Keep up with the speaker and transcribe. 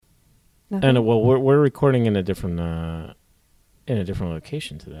Nothing? And well, we're recording in a different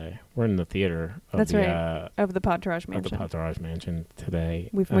location today. We're in the theater. That's right. Of the Podtourage Mansion. Of the Podtourage Mansion today.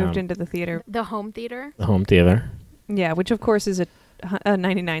 We've moved into the theater. The home theater. The home theater. Yeah, which of course is a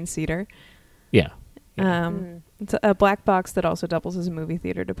 99-seater. Yeah. It's a black box that also doubles as a movie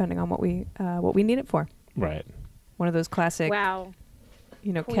theater, depending on what we need it for. Right. One of those classic. Wow.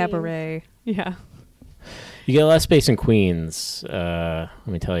 Queens. Cabaret. Yeah. You get a lot of space in Queens. Let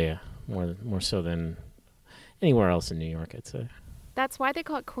me tell you, more so than anywhere else in New York, I'd say. That's why they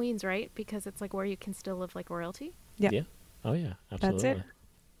call it Queens, right? Because it's like where you can still live like royalty. Yeah. Oh yeah, absolutely. That's it.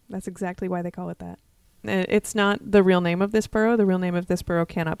 That's exactly why they call it that. It's not the real name of this borough. The real name of this borough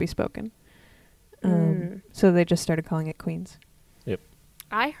cannot be spoken. So they just started calling it Queens. Yep.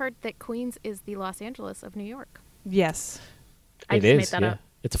 I heard that Queens is the Los Angeles of New York. Yes. I just made that up.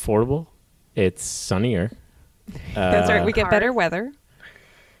 It's affordable. It's sunnier. That's right. We get better weather.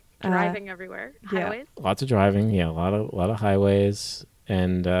 Driving everywhere. Yeah. Highways. Lots of driving. Yeah, a lot of highways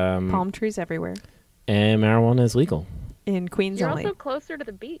and palm trees everywhere. And marijuana is legal in Queens. You're only. also closer to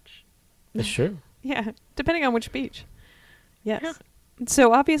the beach. Sure. Yeah, depending on which beach. Yes. Yeah.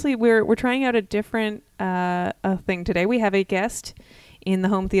 So obviously we're trying out a different thing today. We have a guest in the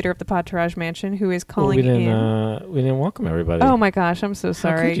home theater of the Podtourage Mansion who is calling in. We didn't welcome everybody. Oh my gosh, I'm so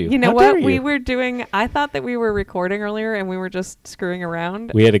sorry. How could you? You know How what? dare We you? were doing. I thought that we were recording earlier, and we were just screwing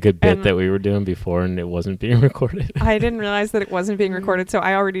around. We had a good bit that we were doing before, and it wasn't being recorded. I didn't realize that it wasn't being recorded, so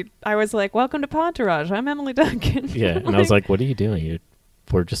I was like, "Welcome to Podtourage. I'm Emily Duncan." Yeah, and I was like, "What are you doing?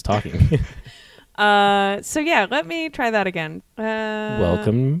 We're just talking." So yeah, let me try that again.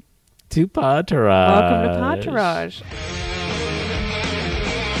 Welcome to Podtourage. Welcome to Podtourage.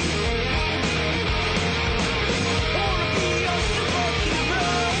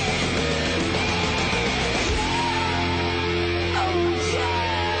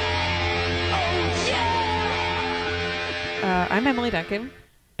 I'm Emily Duncan.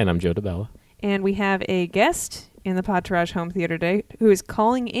 And I'm Joe DeBella. And we have a guest in the Podtourage Home Theater today who is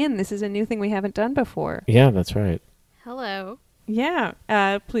calling in. This is a new thing we haven't done before. Yeah, that's right. Hello. Yeah.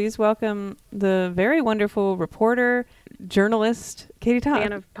 Please welcome the very wonderful reporter, journalist, Katie Toth.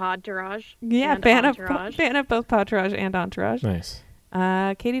 Fan of Podtourage. Yeah, fan of both Podtourage and Entourage. Nice.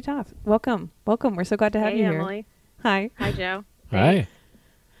 Katie Toth, welcome. We're so glad to have you here. Emily. Hi. Hi, Joe. Hi.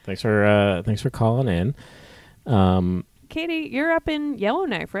 Thanks for calling in. Katie, you're up in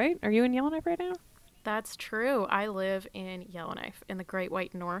Yellowknife, right? Are you in Yellowknife right now? That's true. I live in Yellowknife in the Great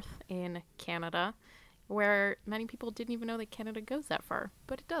White North in Canada, where many people didn't even know that Canada goes that far,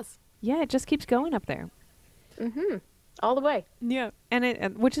 but it does. Yeah, it just keeps going up there. Mm-hmm. All the way. Yeah,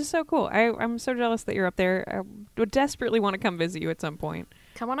 and which is so cool. I'm so jealous that you're up there. I would desperately want to come visit you at some point.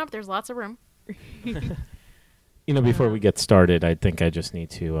 Come on up. There's lots of room. Before we get started, I think I just need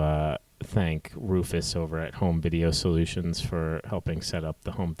to thank Rufus over at Home Video Solutions for helping set up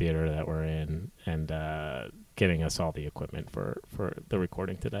the home theater that we're in and getting us all the equipment for the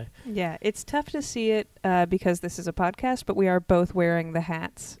recording today. Yeah, it's tough to see it because this is a podcast, but we are both wearing the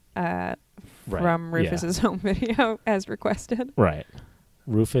hats from Rufus's Home Video as requested. Right.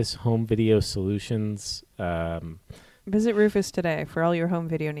 Rufus Home Video Solutions. Visit Rufus today for all your home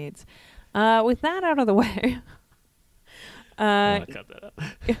video needs. With that out of the way... cut that out.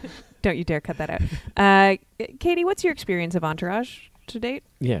 Don't you dare cut that out. Katie, what's your experience of Entourage to date?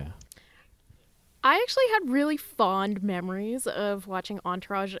 Yeah. I actually had really fond memories of watching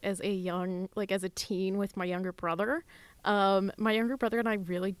Entourage as a teen with my younger brother. My younger brother and I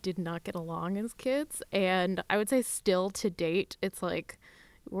really did not get along as kids, and I would say still to date, it's like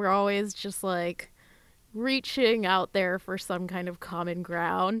we're always just like reaching out there for some kind of common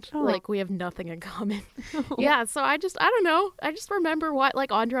ground. Oh. Like we have nothing in common. Yeah, so I don't know. I just remember what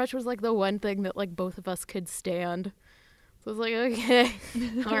like Entourage was like the one thing that like both of us could stand. So I was like, okay,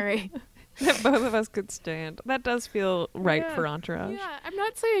 all right. That both of us could stand. That does feel right for Entourage. Yeah, I'm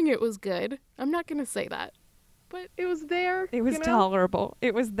not saying it was good. I'm not going to say that. But it was there. It was tolerable.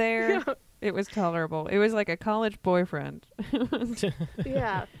 It was there. Yeah. It was tolerable. It was like a college boyfriend.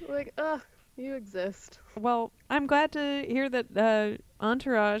 Yeah, like, you exist. Well, I'm glad to hear that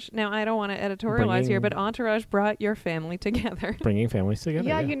Entourage, now I don't want to editorialize here, but Entourage brought your family together. Bringing families together.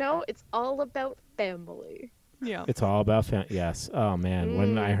 Yeah, it's all about family. Yeah. It's all about family. Yes. Oh, man.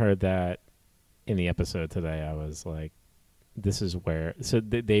 When I heard that in the episode today, I was like, this is where... So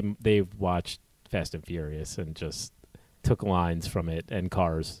they've watched Fast and Furious and just took lines from it and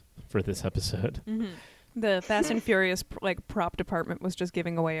Cars for this episode. Mm-hmm. The Fast and Furious prop department was just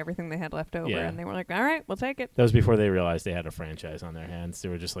giving away everything they had left over, and they were like, "All right, we'll take it." That was before they realized they had a franchise on their hands. They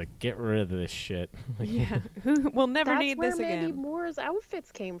were just like, "Get rid of this shit." We'll never need this again. That's where Mandy Moore's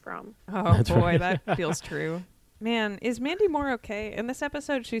outfits came from. Oh, that's boy, right. That feels true. Man, is Mandy Moore okay? In this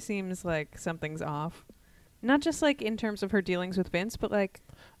episode, she seems like something's off. Not just like in terms of her dealings with Vince, but like...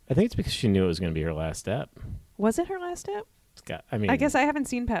 I think it's because she knew it was going to be her last step. Was it her last step? I guess I haven't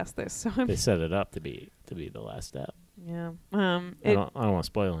seen past this. So they set it up to be the last step. Yeah. I don't want to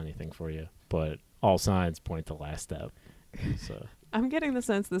spoil anything for you, but all signs point to last step. So I'm getting the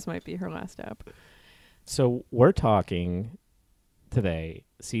sense this might be her last step. So we're talking today,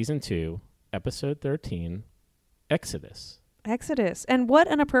 season 2, episode 13, Exodus. Exodus. And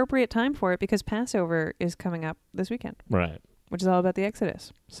what an appropriate time for it, because Passover is coming up this weekend. Right. Which is all about the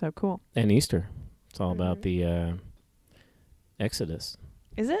Exodus. So cool. And Easter. It's all about the Exodus.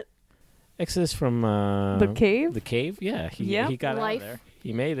 Is it? Exodus from... the cave? The cave, yeah. He got out of there.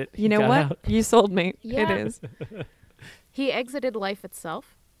 He made it. You know what? You sold me. Yeah. It is. He exited life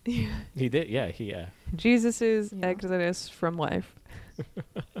itself. He did, yeah. Jesus' exodus from life.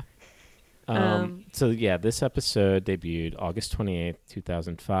 So yeah, this episode debuted August 28th,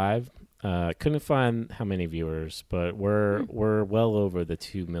 2005. Couldn't find how many viewers, but we're well over the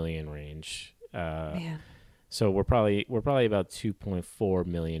 2 million range. Man. So we're probably about 2.4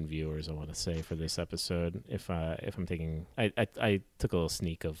 million viewers, I want to say, for this episode. If I'm taking, I took a little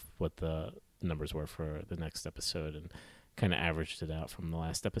sneak of what the numbers were for the next episode and kind of averaged it out from the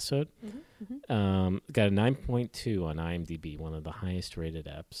last episode. Got a 9.2 on IMDb, one of the highest rated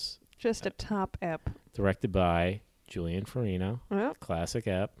eps. Just a top ep. Directed by Julian Farino. Oh. Classic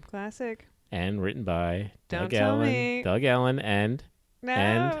ep. Classic. And written by Doug Ellen and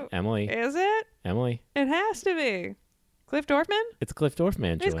Emily. Is it? Emily. It has to be. Cliff Dorfman? It's a Cliff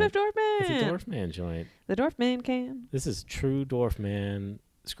Dorfman joint. It's Cliff Dorfman. It's a Dorfman joint. The Dorfman can. This is true Dorfman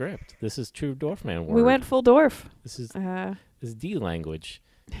script. This is true Dorfman word. We went full Dorf. This is D language.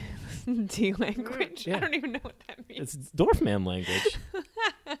 D language? Yeah. I don't even know what that means. It's Dorfman language.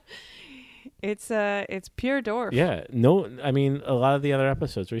 It's pure Dorf. Yeah. No, I mean, a lot of the other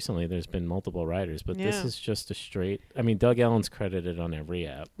episodes recently, there's been multiple writers, but this is just a straight... I mean, Doug Ellen's credited on every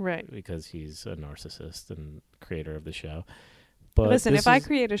app. Right. Because he's a narcissist and creator of the show. But listen, if I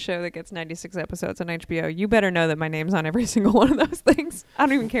create a show that gets 96 episodes on HBO, you better know that my name's on every single one of those things. I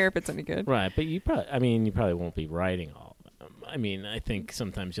don't even care if it's any good. Right, but you probably won't be writing all of them. I mean, I think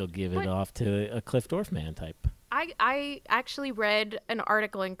sometimes you'll give it off to a Cliff Dorfman type. I actually read an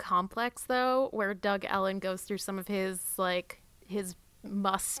article in Complex, though, where Doug Ellen goes through some of his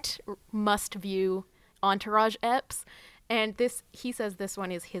must view Entourage eps, and he says this one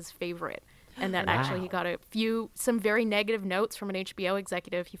is his favorite, and that actually he got some very negative notes from an HBO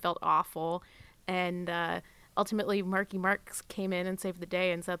executive. He felt awful, and ultimately Marky Marks came in and saved the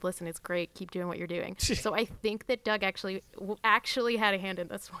day and said, "Listen, it's great. Keep doing what you're doing." So I think that Doug actually had a hand in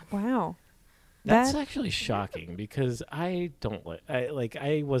this one. Wow. That's actually shocking because I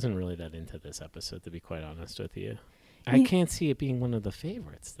wasn't really that into this episode, to be quite honest with you. I can't see it being one of the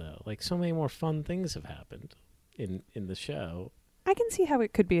favorites though. Like, so many more fun things have happened in the show. I can see how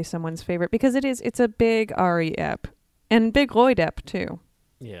it could be someone's favorite because it's a big Ari ep and big Lloyd ep too.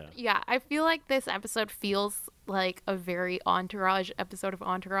 Yeah. Yeah, I feel like this episode feels like a very Entourage episode of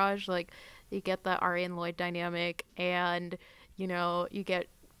Entourage. Like, you get the Ari and Lloyd dynamic, and you get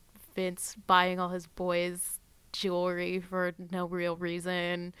Vince buying all his boys jewelry for no real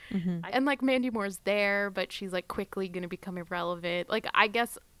reason. And like Mandy Moore's there, but she's like quickly going to become irrelevant. Like, I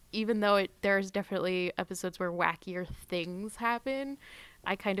guess even though there's definitely episodes where wackier things happen,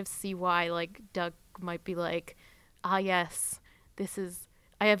 I kind of see why like Doug might be like, yes,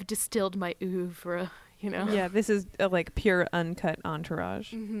 I have distilled my oeuvre, Yeah, this is like pure uncut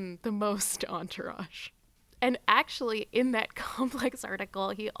Entourage. The most Entourage. And actually, in that Complex article,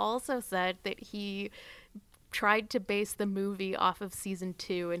 he also said that he tried to base the movie off of season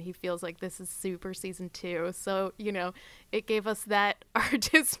 2, and he feels like this is super season 2. So, it gave us that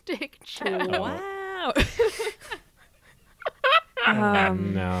artistic check. Wow.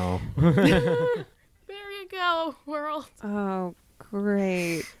 No. There you go, world. Oh,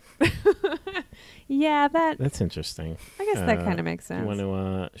 great. Yeah, that's interesting. I guess that kind of makes sense.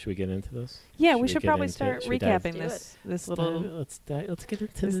 Should we get into this? Yeah, we should probably start recapping this little. Let's get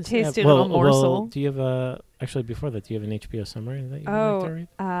into this tasty little morsel. Well, do you have actually before that? Do you have an HBO summary that you would like to read?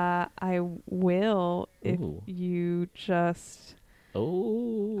 I will if you just.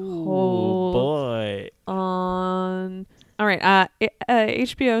 Oh boy! All right.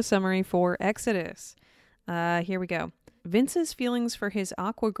 HBO summary for Exodus. Here we go. Vince's feelings for his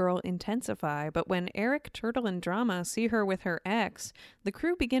Aqua Girl intensify, but when Eric, Turtle, and Drama see her with her ex, the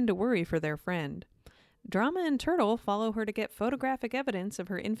crew begin to worry for their friend. Drama and Turtle follow her to get photographic evidence of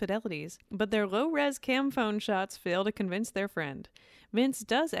her infidelities, but their low-res cam phone shots fail to convince their friend. Vince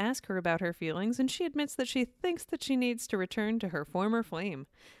does ask her about her feelings, and she admits that she thinks that she needs to return to her former flame,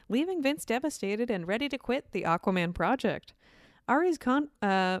 leaving Vince devastated and ready to quit the Aquaman project. Ari's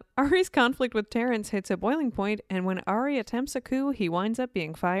conflict with Terrence hits a boiling point, and when Ari attempts a coup, he winds up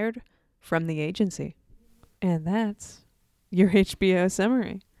being fired from the agency. And that's your HBO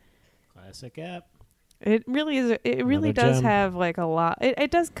summary. Classic app. It really is. It really does gem. have like a lot. It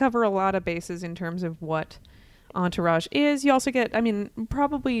does cover a lot of bases in terms of what Entourage is. You also get, I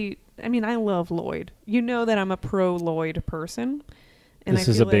love Lloyd. You know that I'm a pro Lloyd person. And This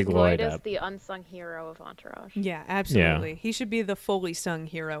I is feel a big like Lloyd Lloyd is app. the unsung hero of Entourage. Yeah, absolutely. He should be the fully sung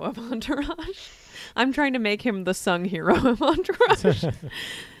hero of Entourage. I'm trying to make him the sung hero of Entourage.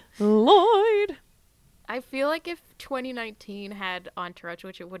 Lloyd. I feel like if 2019 had Entourage,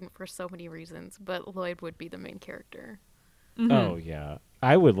 which it wouldn't for so many reasons, but Lloyd would be the main character. Mm-hmm. Oh, yeah.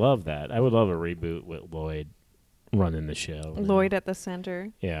 I would love that. I would love a reboot with Lloyd running the show. Lloyd at the center.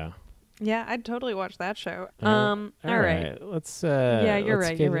 Yeah. Yeah, I'd totally watch that show. All All right. Let's. Yeah, you're let's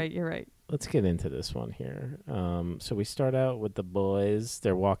right. get You're right. Let's get into this one here. So we start out with the boys.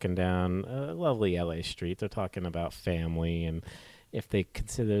 They're walking down a lovely LA street. They're talking about family and if they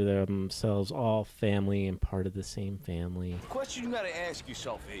consider themselves all family and part of the same family. The question you gotta ask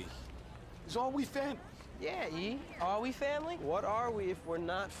yourself, E, is are we family? Yeah, E. Are we family? What are we if we're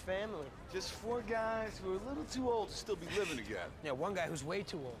not family? Just four guys who are a little too old to still be living together. Yeah, one guy who's way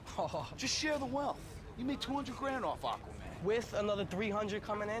too old. Just share the wealth. You made 200 grand off Aquaman. With another 300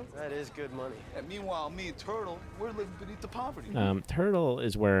 coming in? That is good money. And meanwhile, me and Turtle, we're living beneath the poverty. Turtle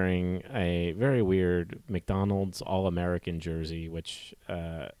is wearing a very weird McDonald's All-American jersey, which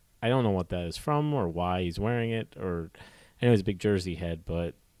I don't know what that is from or why he's wearing it. Or I know he's a big jersey head,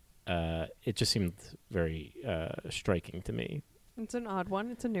 but it just seemed very striking to me. It's an odd one.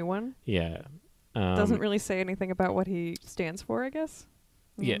 It's a new one. Yeah. Doesn't really say anything about what he stands for, I guess.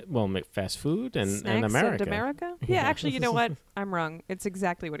 Yeah, well, fast food and Snacks America. and America? Yeah, actually, you know what? I'm wrong. It's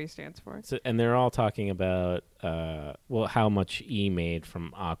exactly what he stands for. So, and they're all talking about, how much E made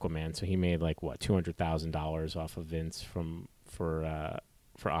from Aquaman. So he made like what, $200,000 off of Vince for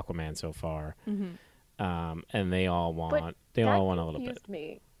Aquaman so far. Mm-hmm. And they all want a little bit. Confused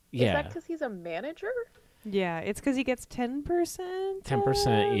me. Yeah, Is that because he's a manager? Yeah, it's because he gets 10%.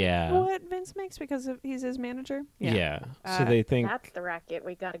 10%, yeah. What Vince makes because he's his manager. Yeah. So they think. That's the racket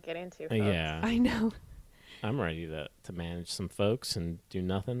we got to get into, folks. Yeah. I know. I'm ready to manage some folks and do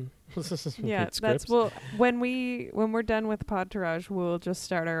nothing. Yeah, Read that's scripts. when we're done with Podtourage, we'll just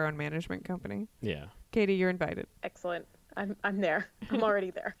start our own management company. Yeah. Katie, you're invited. Excellent. I'm there. I'm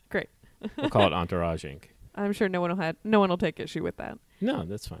already there. Great. We'll call it Entourage Inc. I'm sure no one will take issue with that. No,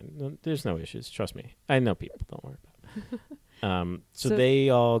 that's fine. No, there's no issues. Trust me. I know people. Don't worry about it. So So- they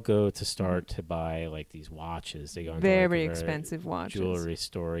all go to start to buy like these watches. They go into Very like, a expensive watches. jewelry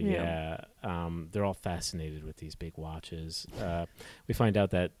store. Yeah. They're all fascinated with these big watches. We find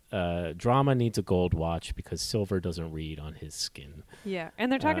out that Drama needs a gold watch because silver doesn't read on his skin. Yeah,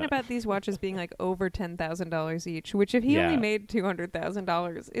 and they're talking about these watches being like over $10,000 each, which if he only Yeah. made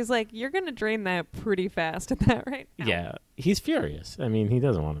 $200,000 is like you're gonna drain that pretty fast at that right now. Yeah, he's furious. I mean, he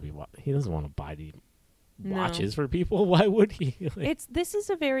doesn't want to buy the No. watches for people. Why would he? Like, This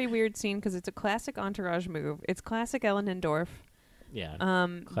is a very weird scene because it's a classic Entourage move. It's classic Ellendorf. yeah.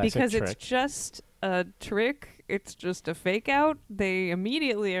 Classic Because trick. it's just a trick. It's just a fake out. They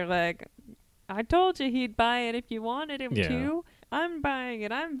immediately are like, I told you he'd buy it if you wanted him Yeah. to. I'm buying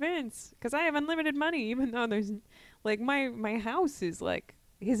it. I'm Vince. Because I have unlimited money, even though there's, like, my house is, like,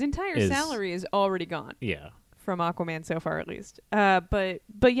 his entire salary is already gone. Yeah. From Aquaman so far, at least. But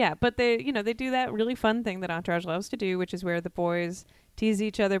they, they do that really fun thing that Entourage loves to do, which is where the boys tease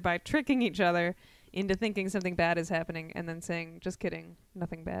each other by tricking each other into thinking something bad is happening and then saying, just kidding,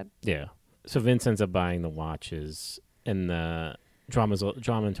 nothing bad. Yeah. So Vince ends up buying the watches, and the Drama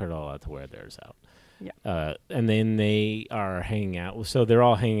and Turtle are allowed to wear theirs out. Yeah. And then they are hanging out. So they're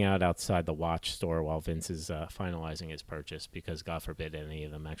all hanging out outside the watch store while Vince is finalizing his purchase because, God forbid, any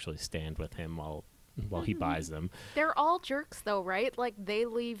of them actually stand with him while he buys them. They're all jerks, though, right? Like, they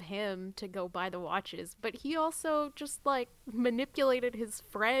leave him to go buy the watches, but he also just, like, manipulated his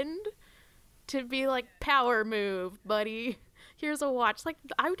friend to be like, power move, buddy. Here's a watch. Like,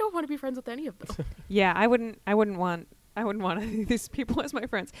 I don't want to be friends with any of them. Yeah, I wouldn't want these people as my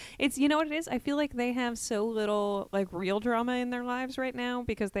friends. It's, you know what it is? I feel like they have so little, like, real drama in their lives right now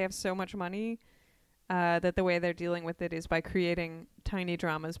because they have so much money. that the way they're dealing with it is by creating tiny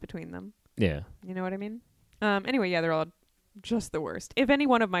dramas between them. Yeah. You know what I mean? Anyway, yeah, they're all just the worst. If any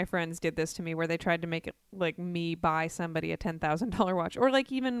one of my friends did this to me where they tried to make it like me buy somebody a $10,000 watch, or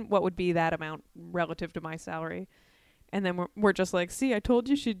like even what would be that amount relative to my salary, and then we're just like, see, I told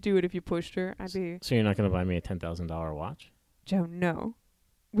you she'd do it if you pushed her, I'd be... So you're not going to buy me a $10,000 watch? Joe, no.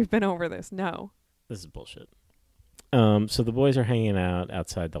 We've been over this. No. This is bullshit. So the boys are hanging out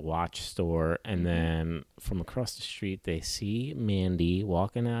outside the watch store, and then from across the street, they see Mandy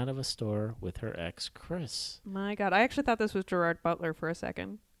walking out of a store with her ex, Chris. My God. I actually thought this was Gerard Butler for a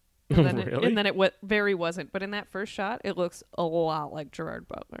second. And then Really? and then it very wasn't. But in that first shot, it looks a lot like Gerard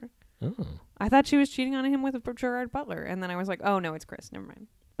Butler. Oh. I thought she was cheating on him with Gerard Butler. And then I was like, oh, no, it's Chris. Never mind.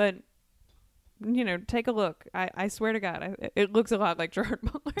 But, you know, take a look. I swear to God, it looks a lot like Gerard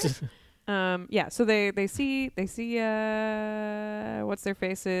Butler. Yeah, so they see what's their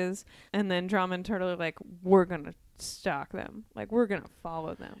faces, and then Drama and Turtle are like, we're gonna stalk them, like we're gonna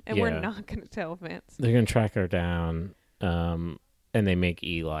follow them, and we're not gonna tell Vince. They're gonna track her down, and they make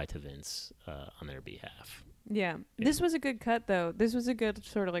Eli to Vince on their behalf. Yeah, this was a good cut though. This was a good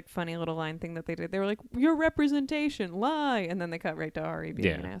sort of like funny little line thing that they did. They were like, your representation, lie, and then they cut right to Ari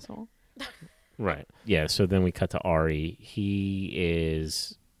being an asshole. Right. Yeah. So then we cut to Ari. He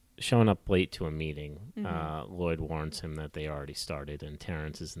is showing up late to a meeting. Lloyd warns him that they already started, and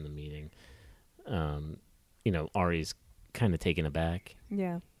Terrence is in the meeting. You know, Ari's kind of taken aback.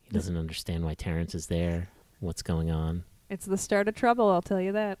 Yeah. He doesn't understand why Terrence is there, what's going on. It's the start of trouble, I'll tell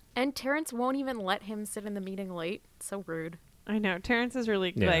you that. And Terrence won't even let him sit in the meeting late. So rude. I know. Terrence is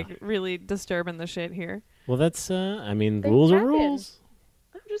really, really disturbing the shit here. Well, that's, I mean, Things rules happen. are rules.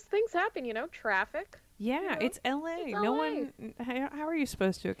 Just things happen, you know, traffic. Yeah, You know? it's LA. It's No LA. one. How are you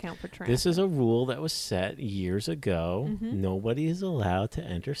supposed to account for traffic? This is a rule that was set years ago. Mm-hmm. Nobody is allowed to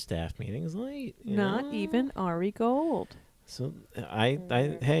enter staff meetings late. Not even Ari Gold. So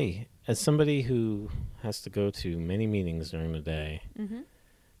hey, as somebody who has to go to many meetings during the day,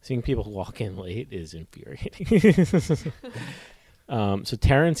 seeing people walk in late is infuriating. So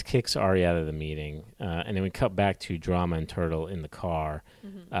Terrence kicks Ari out of the meeting, and then we cut back to Drama and Turtle in the car.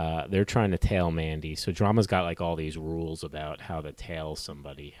 They're trying to tail Mandy. So Drama's got like all these rules about how to tail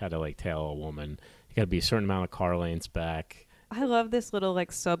somebody, how to like tail a woman. You got to be a certain amount of car lanes back. I love this little like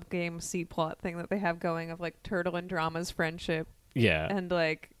sub game C plot thing that they have going of like Turtle and Drama's friendship. Yeah, And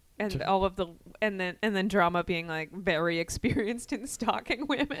like all of the and then Drama being like very experienced in stalking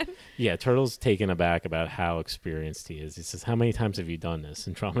women. yeah. Turtle's taken aback about how experienced he is. He says, "How many times have you done this?"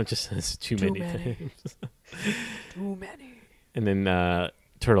 And Drama just says, "Too many times." Too many. And then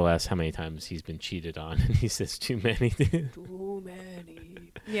Turtle asks how many times he's been cheated on, and he says, "Too many." Too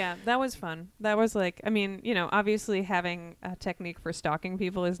many. Yeah, that was fun. That was like, I mean, you know, obviously having a technique for stalking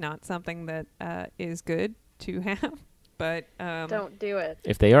people is not something that is good to have. But Don't do it.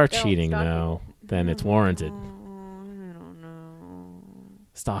 If they are Don't cheating, stalk though, then it's warranted. I don't know.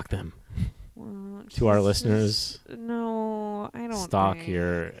 Stalk them. Well, To our listeners, no, I don't. stalk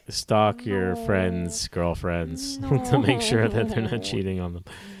think. your friends, girlfriends, to make sure that they're not cheating on them.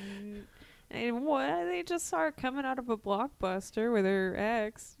 And what? They just saw her coming out of a Blockbuster with her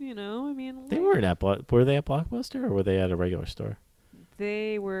ex. You know, I mean, They weren't at were they at Blockbuster, or were they at a regular store?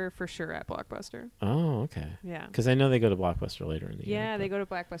 They were for sure at Blockbuster. Oh, okay. Yeah. Because I know they go to Blockbuster later in the year. Yeah, they go to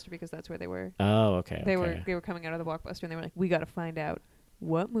Blockbuster because that's where they were. Oh, okay. They were coming out of the Blockbuster and they were like, we got to find out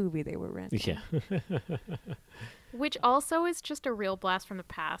what movie they were renting. Yeah. Which also is just a real blast from the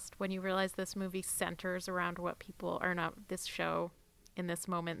past when you realize this movie centers around what people are not. This show, in this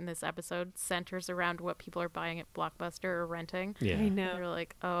moment in this episode, centers around what people are buying at Blockbuster or renting. Yeah. I know. You're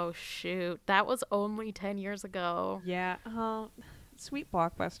like, oh shoot, that was only 10 years ago. Yeah. Sweet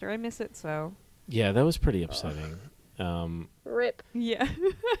Blockbuster. I miss it so. Yeah, that was pretty upsetting. Rip. Yeah.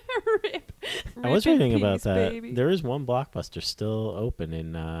 Rip. I was Rip in reading about peace, that. baby. There is one Blockbuster still open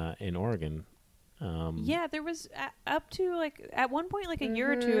in Oregon. Yeah, there was up to like at one point like a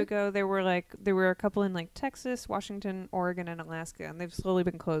year or two ago there were a couple in like Texas, Washington, Oregon, and Alaska, and they've slowly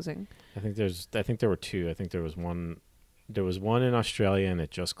been closing. I think there were two. I think there was one in Australia and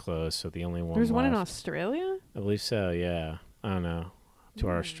it just closed, so the only one There's one in left. Australia? I believe so, yeah. I don't know. To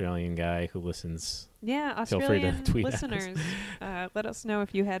our Australian guy who listens. Yeah, Feel free to Australian tweet at us. listeners, let us know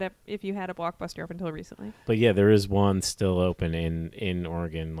if you had a Blockbuster up until recently. But yeah, there is one still open in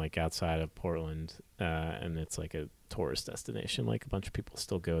Oregon, like outside of Portland, and it's like a tourist destination. Like a bunch of people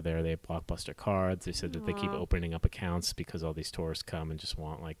still go there. They have Blockbuster cards. They said that they keep Aw. opening up accounts because all these tourists come and just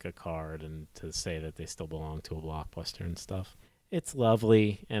want like a card and to say that they still belong to a Blockbuster and stuff. It's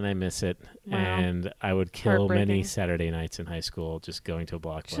lovely, and I miss it. Wow. And I would kill many Heartbreaking. Saturday nights in high school just going to a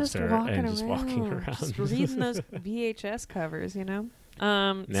Blockbuster Just walking around. Just reading those VHS covers, you know?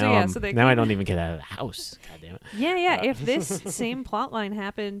 Now, Now I don't even get out of the house. God damn it. Yeah. If this same plot line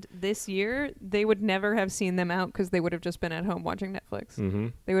happened this year, they would never have seen them out because they would have just been at home watching Netflix. Mm-hmm.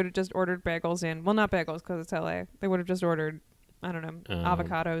 They would have just ordered bagels in. Well, not bagels because it's LA. They would have just ordered, I don't know,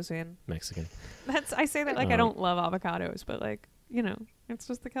 avocados in. Mexican. I say that like I don't love avocados, but like, you know, it's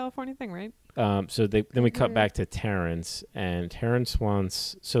just the California thing, right? So then we cut back to Terrence, and Terrence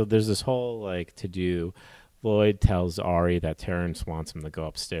wants. So there's this whole like to do. Lloyd tells Ari that Terrence wants him to go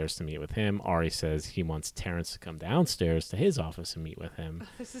upstairs to meet with him. Ari says he wants Terrence to come downstairs to his office and meet with him.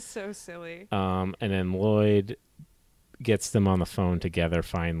 This is so silly. And then Lloyd gets them on the phone together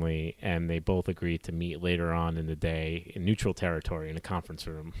finally, and they both agree to meet later on in the day in neutral territory in a conference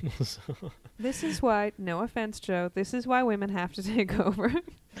room. This is why, no offense, Joe, this is why women have to take over.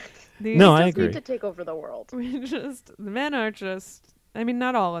 No, I Just agree. need to take over the world. The men are just, I mean,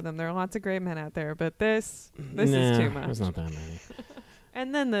 not all of them. There are lots of great men out there, but this is too much. There's not that many.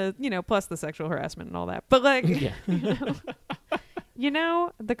 And then plus the sexual harassment and all that. But like, Yeah.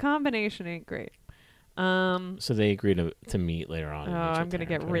 The combination ain't great. So they agree to meet later on. Oh, I'm going to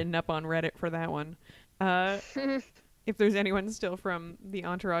get written up on Reddit for that one. If there's anyone still from the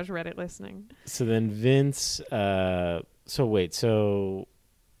Entourage Reddit listening. So then Vince, so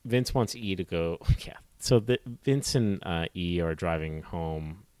Vince wants E to go. Yeah. So Vince and E are driving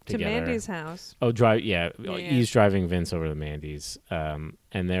home together. To Mandy's house. Oh, drive. Yeah. Yeah. E's driving Vince over to Mandy's. And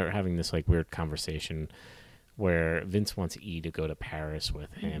they're having this like weird conversation where Vince wants E to go to Paris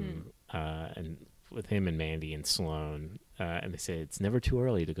with him, and with him and Mandy and Sloane. And they say it's never too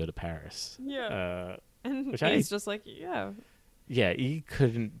early to go to Paris. Yeah. And which he's just like, yeah. Yeah, he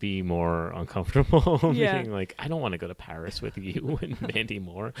couldn't be more uncomfortable. Yeah. Being like, I don't want to go to Paris with you and Mandy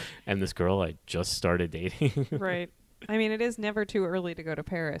Moore and this girl I just started dating. Right. I mean, it is never too early to go to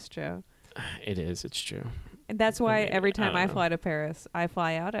Paris, Joe. It is. It's true. And that's why every time I know. fly to Paris, I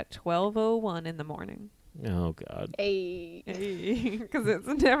fly out at 12:01 in the morning. Oh, God. Because it's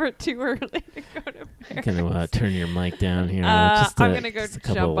never too early to go to Paris. Gonna turn your mic down here. I'm going to go just a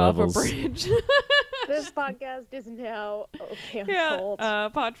couple jump off levels. a bridge. This podcast is now canceled. Yeah,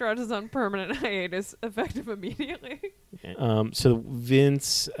 Podrage is on permanent hiatus, effective immediately. So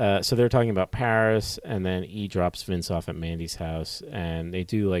Vince, so they're talking about Paris, and then E drops Vince off at Mandy's house, and they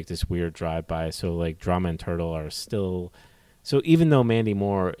do like this weird drive-by. So like Drama and Turtle are still, so even though Mandy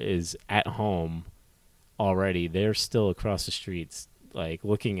Moore is at home already, they're still across the streets, like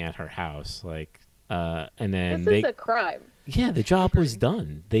looking at her house, like, and then This is a crime. yeah, the job was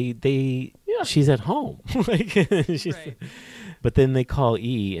done. She's at home. Like, Right. But then they call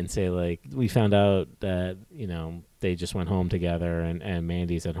E and say, like, we found out that, they just went home together and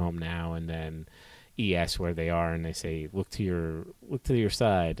Mandy's at home now. And then E asks where they are, and they say, look to your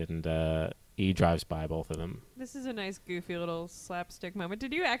side. And E drives by both of them. This is a nice, goofy little slapstick moment.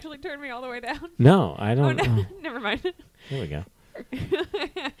 Did you actually turn me all the way down? No, I Oh, don't. no. Never mind. There we go.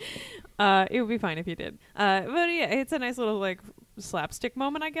 It would be fine if you did. But yeah, it's a nice little like slapstick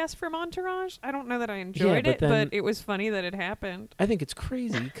moment, I guess, from Entourage. I don't know that I enjoyed but it, then- but it was funny that it happened. I think it's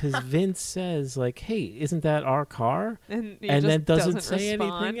crazy because Vince says, like, hey, isn't that our car? And he And just then doesn't say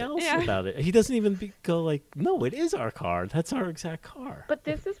respond. anything else Yeah. about it. He doesn't even go like, no, it is our car. That's our exact car. But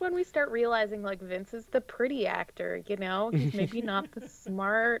this is when we start realizing, like, Vince is the pretty actor, you know? He's maybe not the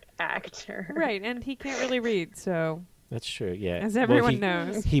smart actor. Right, and he can't really read, so That's true, yeah. as Well, everyone he-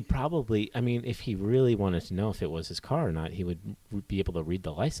 knows. He probably, I mean, if he really wanted to know if it was his car or not, he would be able to read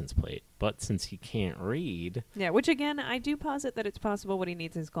the license plate. But since he can't read, Yeah, which again, I do posit that it's possible what he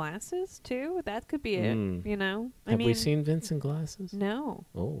needs is glasses too. That could be it, you know? have we seen Vince in glasses? No.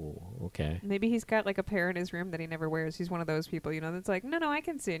 Oh, okay. Maybe he's got like a pair in his room that he never wears. He's one of those people, you know, that's like, no, I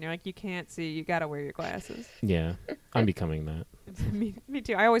can see. And you're like, you can't see. You got to wear your glasses. Yeah, I'm becoming that. Me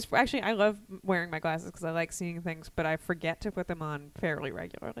too. I love wearing my glasses because I like seeing things, but I forget to put them on fairly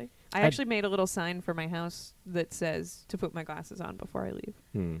regularly. I actually made a little sign for my house that says to put my glasses on before I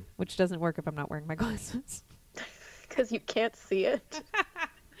leave, which doesn't work if I'm not wearing my glasses. Because you can't see it.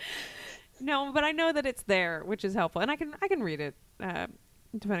 No, but I know that it's there, which is helpful, and I can read it.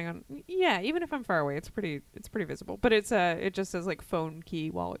 Depending on, yeah, even if I'm far away, it's pretty visible. But it just says like phone, key,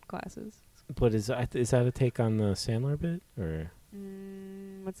 wallet, glasses. But is that a take on the Sandler bit, or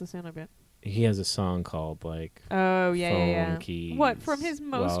What's the Sandler bit? he has a song called like Oh yeah, phone, yeah. keys, What from his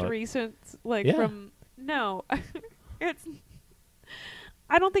most wallet. recent, like Yeah. from no, it's.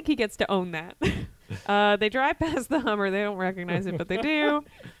 I don't think he gets to own that. They drive past the Hummer. They don't recognize it, but they do.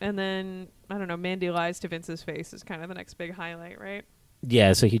 And then, I don't know, Mandy lies to Vince's face is kind of the next big highlight, right?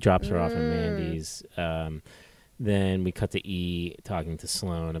 Yeah, so he drops her off at Mandy's. Then we cut to E talking to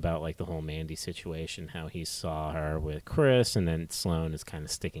Sloane about like the whole Mandy situation, how he saw her with Chris, and then Sloane is kind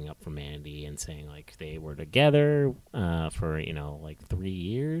of sticking up for Mandy and saying like they were together for, you know, like 3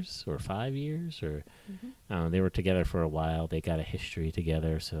 years or 5 years, or they were together for a while. They got a history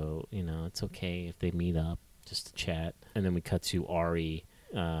together, so, you know, it's okay if they meet up just to chat. And then we cut to Ari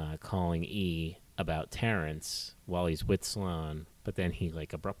calling E about Terrence while he's with Sloane, but then he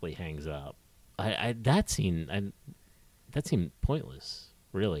like abruptly hangs up. That seemed pointless,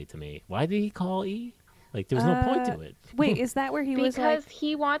 really, to me. Why did he call E? Like, there was no point to it. Wait, is that where he was like... Because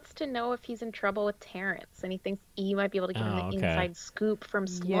he wants to know if he's in trouble with Terrence, and he thinks E might be able to give him the inside scoop from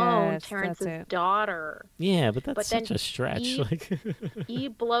Sloane, Terrence's daughter. Yeah, but that's such a stretch. E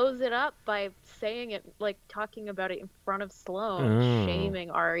blows it up by saying it, like, talking about it in front of Sloane,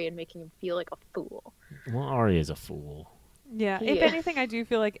 shaming Ari and making him feel like a fool. Well, Ari is a fool. Yeah, if anything, I do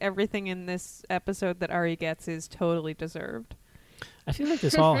feel like everything in this episode that Ari gets is totally deserved. I feel like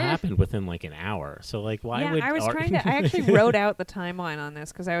this all happened within like an hour. So like, why would I was trying to... I actually wrote out the timeline on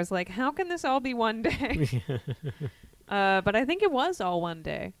this because I was like, how can this all be one day? But I think it was all one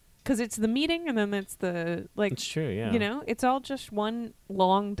day because it's the meeting and then it's the like. It's true, yeah. You know, it's all just one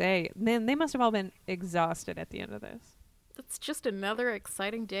long day. Man, they must have all been exhausted at the end of this. It's just another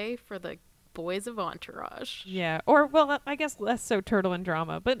exciting day for the boys of Entourage. Yeah, or well, I guess less so Turtle and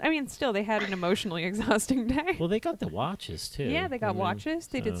Drama, but I mean, still they had an emotionally exhausting day. Well, they got the watches too. Yeah, they got watches.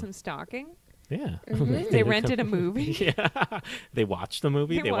 They did some stalking. Yeah, they rented a movie. Yeah, they watched the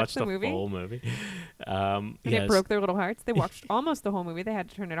movie. They watched the full movie. And it broke their little hearts. They watched almost the whole movie. They had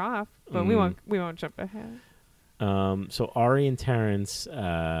to turn it off, but we won't jump ahead. So Ari and Terrence.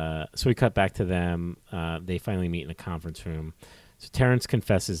 So we cut back to them. They finally meet in a conference room. So Terrence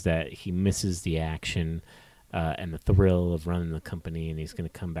confesses that he misses the action and the thrill of running the company, and he's going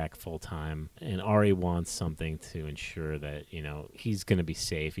to come back full time. And Ari wants something to ensure that, you know, he's going to be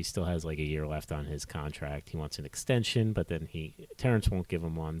safe. He still has like a year left on his contract. He wants an extension, but then Terrence won't give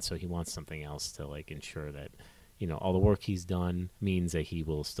him one, so he wants something else to like ensure that, you know, all the work he's done means that he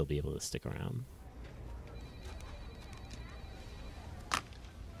will still be able to stick around.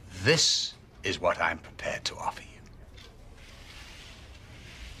 This is what I'm prepared to offer you.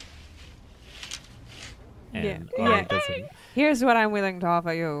 And Here's what I'm willing to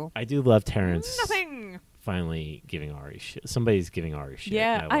offer you. I do love Terrence. Nothing. Finally giving Ari shit. Somebody's giving Ari shit.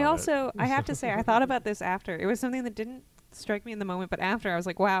 Yeah, I have to say, I thought about this after. It was something that didn't strike me in the moment, but after I was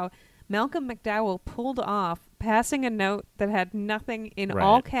like, wow, Malcolm McDowell pulled off passing a note that had nothing in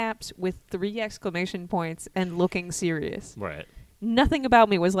all caps with 3 exclamation points and looking serious. Right. Nothing about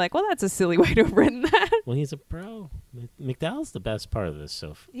me was like, well, that's a silly way to have written that. Well, he's a pro. McDowell's the best part of this.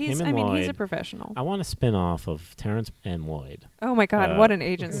 So he's a professional. I want a spin-off of Terrence and Lloyd. Oh, my God. What an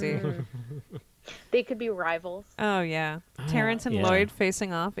agency. They could be rivals. Oh, yeah. Terrence and Lloyd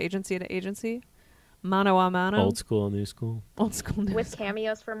facing off agency to agency. Mano a mano. Old school, new school. Old school, new With school.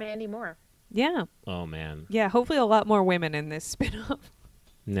 cameos from Mandy Moore. Yeah. Oh, man. Yeah, hopefully a lot more women in this spin-off.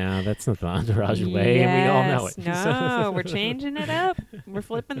 No, that's not the Entourage way, and we all know it. No, we're changing it up. We're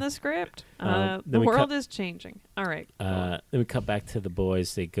flipping the script. The world is changing. All right. Then we cut back to the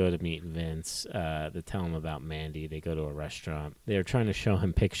boys. They go to meet Vince. They tell him about Mandy. They go to a restaurant. They're trying to show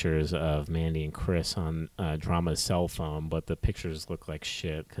him pictures of Mandy and Chris on Drama's cell phone, but the pictures look like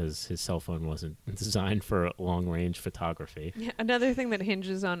shit because his cell phone wasn't designed for long-range photography. Yeah, another thing that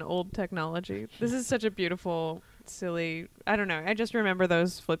hinges on old technology. This is such a beautiful... silly, I don't know, I just remember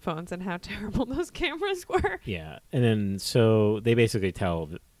those flip phones and how terrible those cameras were. Yeah, and then so they basically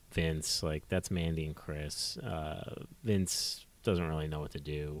tell Vince, like, that's Mandy and Chris. Vince doesn't really know what to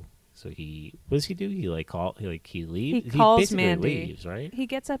do, so what does he do? He leaves? He calls basically Mandy. Leaves, right? He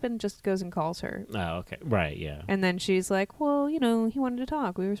gets up and just goes and calls her. Oh, okay. Right, yeah. And then she's like, well, you know, he wanted to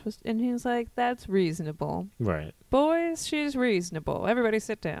talk. We were supposed to, and he was like, that's reasonable. Right. Boys, she's reasonable. Everybody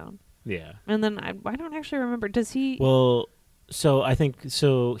sit down. Yeah. And then I don't actually remember. Does he? Well, so I think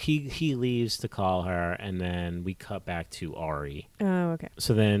he leaves to call her, and then we cut back to Ari. Oh, okay.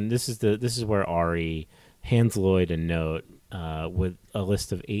 So then this is where Ari hands Lloyd a note with a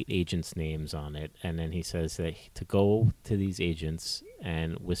list of 8 agents' names on it, and then he says that to go to these agents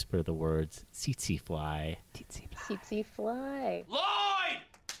and whisper the words "tsetse fly." Tsetse fly. Tsetse fly. Lloyd!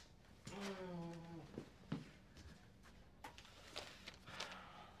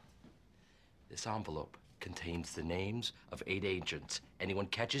 This envelope contains the names of 8 agents. Anyone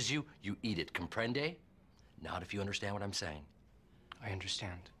catches you, you eat it. Comprende? Nod if you understand what I'm saying. I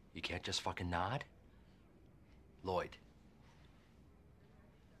understand. You can't just fucking nod? Lloyd,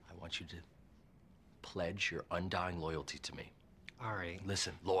 I want you to pledge your undying loyalty to me. Ari.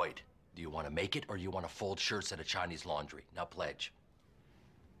 Listen, Lloyd, do you want to make it or do you want to fold shirts at a Chinese laundry? Now pledge.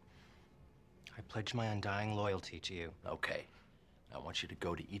 I pledge my undying loyalty to you. Okay. I want you to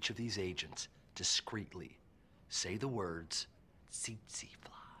go to each of these agents discreetly. Say the words, tsetse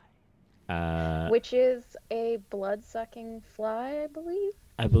fly. Which is a blood-sucking fly, I believe.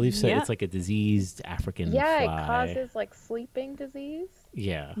 I believe so. Yeah. It's like a diseased African Yeah, fly. it causes like sleeping disease.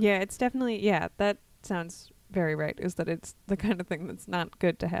 Yeah. Yeah, it's definitely, yeah, that sounds very right, is that it's the kind of thing that's not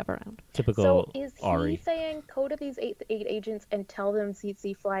good to have around. Typical So is he Ari. saying go to these eight agents and tell them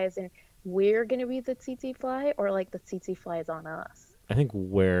tsetse fly is in we're going to be the tsetse fly, or like the tsetse fly is on us? I think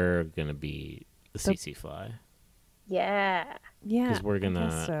we're going to be the tsetse fly. Yeah. Yeah, 'Cause we're I guess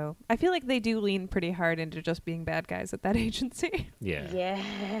gonna- so I feel like they do lean pretty hard into just being bad guys at that agency. Yeah.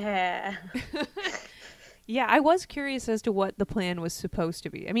 Yeah. Yeah, I was curious as to what the plan was supposed to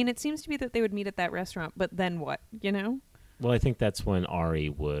be. I mean, it seems to be that they would meet at that restaurant, but then what, you know? Well, I think that's when Ari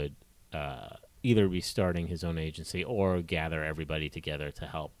would either be starting his own agency or gather everybody together to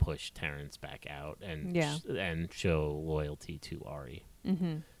help push Terrence back out and Yeah. and show loyalty to Ari.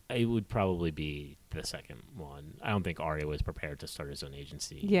 Mm-hmm. It would probably be the second one. I don't think Ari was prepared to start his own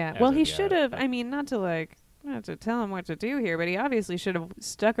agency. Yeah, as well, of he yet. should have. I mean, not to tell him what to do here, but he obviously should have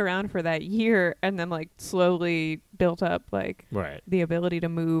stuck around for that year and then like slowly built up like Right. the ability to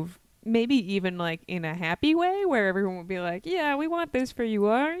move, maybe even like in a happy way where everyone would be like, "Yeah, we want this for you,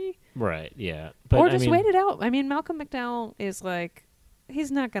 Ari," Right. Yeah. or I just mean, wait it out. I mean, Malcolm McDowell is like,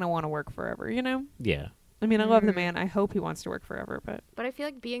 he's not gonna want to work forever, you know. Yeah. I mean, I love the man. I hope he wants to work forever, but But I feel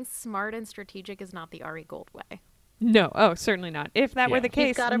like being smart and strategic is not the Ari Gold way. no, oh, certainly not. If that were Yeah. the He's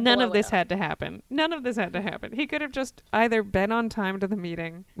case, gotta none blow of it this up. had to happen. None of this had to happen. He could have just either been on time to the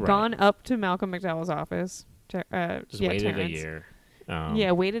meeting, Right. gone up to Malcolm McDowell's office, Just yeah, waited a Terrence. year.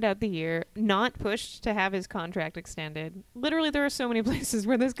 Yeah, waited out the year, not pushed to have his contract extended. Literally, there are so many places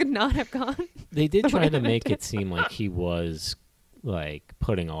where this could not have gone. They did the try way to that it make did. it seem like he was like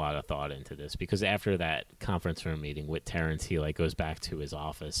putting a lot of thought into this, because after that conference room meeting with Terrence, he like goes back to his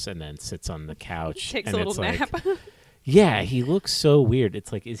office and then sits on the couch. Takes and a little it's like, nap. yeah, he looks so weird.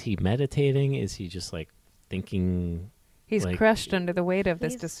 It's like, is he meditating? Is he just like thinking? He's like- crushed under the weight of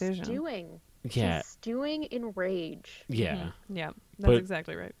this He's decision. Stewing. Yeah, He's stewing in rage. yeah, Yeah, that's But-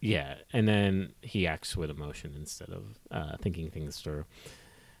 exactly right. yeah. And then he acts with emotion instead of thinking things through.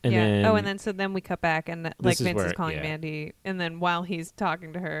 And yeah. then, And then so then we cut back and like is Vince where- is calling yeah. Mandy, and then while he's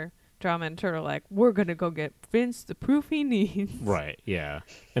talking to her, Drama and Turtle are like, "We're gonna go get Vince the proof he needs." right, yeah.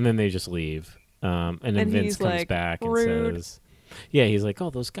 And then they just leave. And then And Vince he's comes like, back and "Rude." says, yeah, he's like, oh,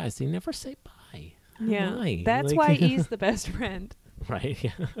 those guys, they never say bye. Yeah, Why? that's Like- why he's the best friend. Right.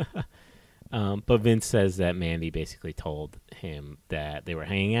 Yeah. But Vince says that Mandy basically told him that they were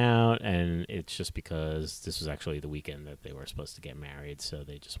hanging out, and it's just because this was actually the weekend that they were supposed to get married, so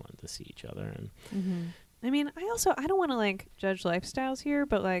they just wanted to see each other. And I mean, I don't want to like judge lifestyles here,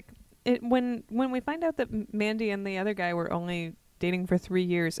 but like when we find out that Mandy and the other guy were only dating for 3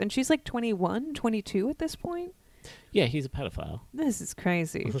 years, and she's like 21, 22 at this point. yeah, he's a pedophile. This is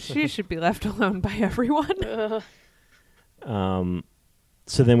crazy. She should be left alone by everyone. Ugh.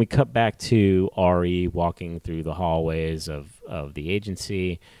 So then we cut back to Ari walking through the hallways of the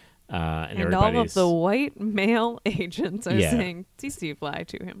agency, and And all of everybody's the white male agents are Yeah. saying "TC fly"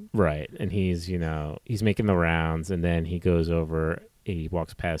 to him. right, and he's he's making the rounds, and then he goes over. He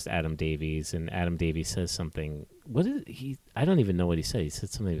walks past Adam Davies, and Adam Davies says something. What is he? I don't even know what he said. He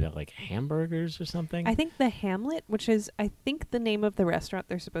said something about like hamburgers or something. I think the Hamlet, which is I think the name of the restaurant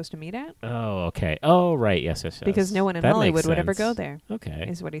they're supposed to meet at, Oh, okay. Oh, right. Yes, yes, yes. because no one in That Hollywood makes would ever go sense. there. Okay,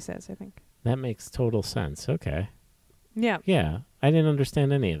 Is what he says. I think. that makes total sense. Okay, Yeah. yeah, I didn't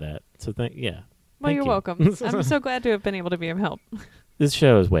understand any of that. So yeah. Well, Thank you're you. welcome. I'm so glad to have been able to be of help. This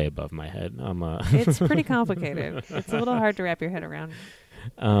show is way above my head. It's pretty complicated. It's a little hard to wrap your head around.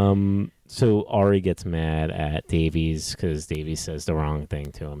 So Ari gets mad at Davies because Davies says the wrong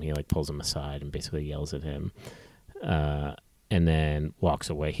thing to him. He like pulls him aside and basically yells at him, and then walks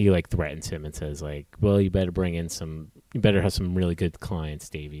away. He like threatens him and says like, "Well, you better have some really good clients,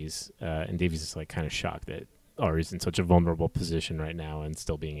 Davies." And Davies is like kind of shocked that Ari's in such a vulnerable position right now and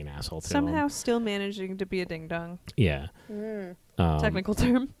still being an asshole to Somehow him. still managing to be a ding dong. Yeah. Technical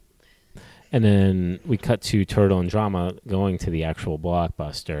term. And then we cut to Turtle and Drama going to the actual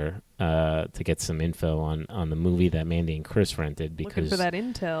Blockbuster to get some info on the movie that Mandy and Chris rented, Looking because for that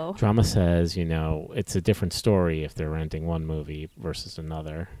intel. Drama says, it's a different story if they're renting one movie versus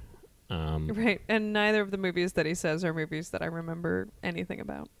another. Right. And neither of the movies that he says are movies that I remember anything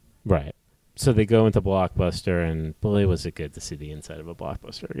about. Right. So they go into Blockbuster, and boy, was it good to see the inside of a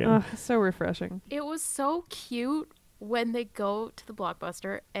Blockbuster again. So refreshing. It was so cute when they go to the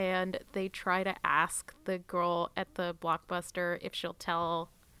Blockbuster and they try to ask the girl at the Blockbuster if she'll tell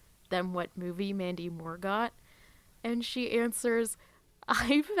them what movie Mandy Moore got. And she answers,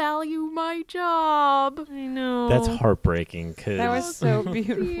 I value my job. I know. That's heartbreaking because that was so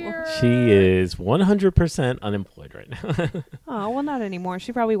beautiful. she is 100% unemployed right now. Oh, well, not anymore.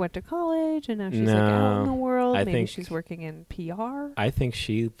 She probably went to college and now she's like out in the world. Maybe she's working in PR. I think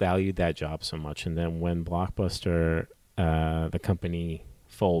she valued that job so much. And then when Blockbuster, the company,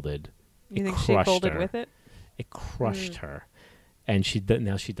 folded, you think she folded with it? It crushed her. And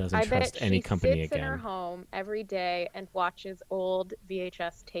now she doesn't trust any company again. I bet she sits in her home every day and watches old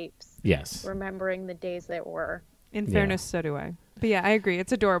VHS tapes. Yes. Remembering the days that were. In fairness, so do I. But yeah, I agree.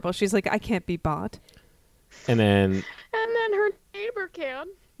 It's adorable. She's like, I can't be bought. And then her neighbor can.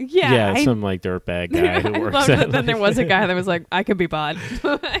 Yeah. Some like dirtbag guy who works at then there was a guy that was like, I can be bought.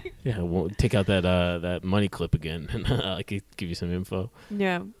 We'll take out that money clip again and I could give you some info.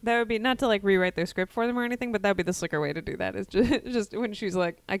 Yeah. That would be, not to like rewrite their script for them or anything, but that would be the slicker way to do that. Is just when she's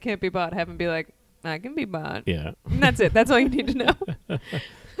like, I can't be bought, have him be like, I can be bought. Yeah. And that's it. That's all you need to know.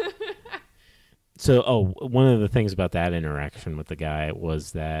 So, one of the things about that interaction with the guy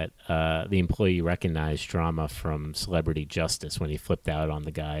was that the employee recognized Drama from Celebrity Justice when he flipped out on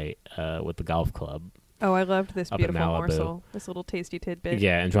the guy with the golf club. Oh, I loved this beautiful morsel, this little tasty tidbit.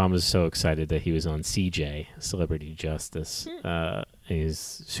 Yeah, and Drama was so excited that he was on CJ, Celebrity Justice. And he's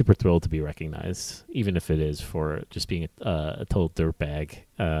super thrilled to be recognized, even if it is for just being a total dirtbag,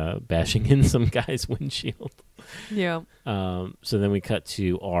 bashing in some guy's windshield. Yeah. So then we cut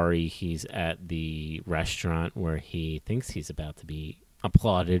to Ari. He's at the restaurant where he thinks he's about to be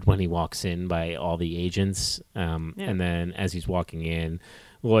applauded when he walks in by all the agents. And then as he's walking in,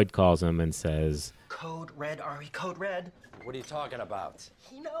 Lloyd calls him and says, Code red, Ari, code red. What are you talking about?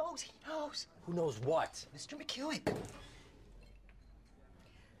 He knows. Who knows what? Mr. McEwick.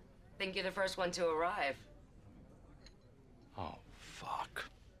 Think you're the first one to arrive. Oh, fuck.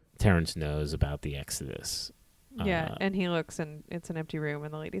 Terrence knows about the Exodus. Yeah, and he looks and it's an empty room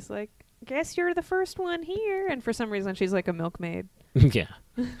and the lady's like, guess you're the first one here. And for some reason she's like a milkmaid. Yeah.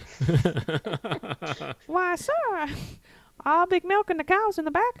 Why, sir, I'll be milking the cows in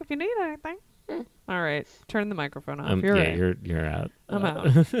the back if you need anything. All right, turn the microphone off. You're out. I'm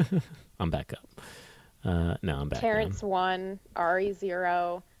out. I'm back up. No, I'm back. Terrence 1, Ari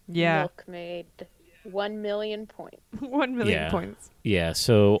 0. Yeah. Milkmaid 1 million points. 1 million points. Yeah.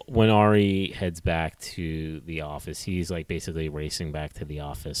 So when Ari heads back to the office, he's like basically racing back to the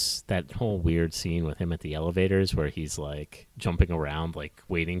office. That whole weird scene with him at the elevators where he's like jumping around, like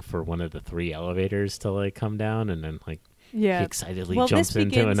waiting for one of the 3 elevators to like come down, and then like. Yeah. He excitedly jumps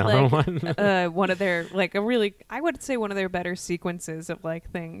into another one. One of their, like, I would say one of their better sequences of,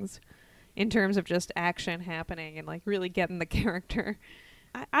 like, things in terms of just action happening and, like, really getting the character.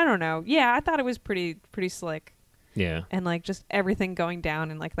 I don't know. Yeah, I thought it was pretty slick. Yeah. And, like, just everything going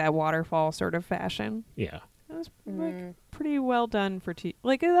down in, like, that waterfall sort of fashion. Yeah. It was, like, pretty well done for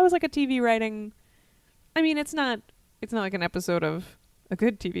like, that was, like, a TV writing. I mean, it's not like an episode of a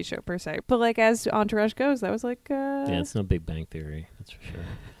good TV show per se, but like as Entourage goes, that was like yeah, it's no Big Bang Theory, that's for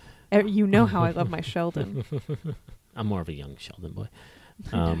sure. You know how I love my Sheldon. I'm more of a young Sheldon boy.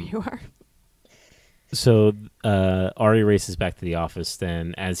 I know you are. So Ari races back to the office.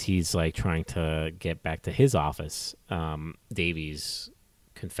 Then, as he's like trying to get back to his office, Davies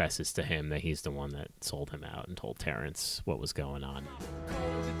confesses to him that he's the one that sold him out and told Terrence what was going on.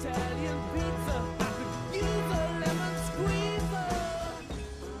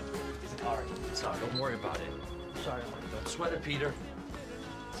 Sorry, don't worry about it. Sorry. Don't sweat it, Peter.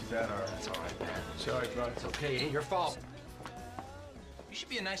 Too bad, Ari. It's all right, man. Sorry, bro. It's okay. It ain't your fault. You should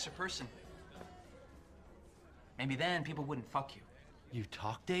be a nicer person. Maybe then people wouldn't fuck you. You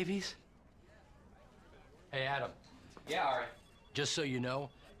talk, Davies? Hey, Adam. Yeah, all right. Just so you know,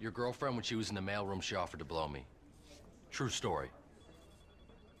 your girlfriend, when she was in the mailroom, she offered to blow me. True story.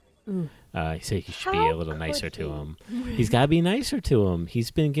 He said he should be a little nicer to him. He's got to be nicer to him.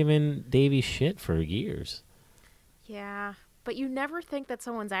 He's been giving Davey shit for years. Yeah, but you never think that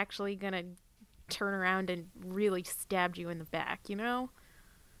someone's actually going to turn around and really stab you in the back, you know?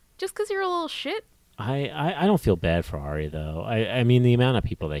 Just because you're a little shit. I don't feel bad for Ari though. I mean the amount of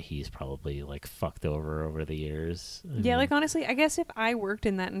people that he's probably like fucked over the years. Yeah, like honestly, I guess if I worked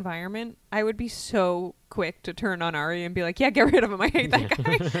in that environment, I would be so quick to turn on Ari and be like, yeah, get rid of him. I hate that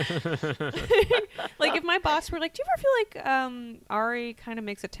guy. Like if my boss were like, do you ever feel like Ari kind of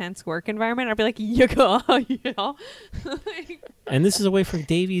makes a tense work environment? I'd be like, yeah. And this is a way for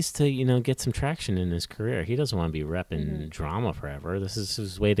Davies to, get some traction in his career. He doesn't want to be repping drama forever. This is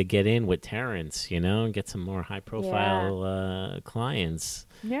his way to get in with Terrence, and get some more high-profile clients.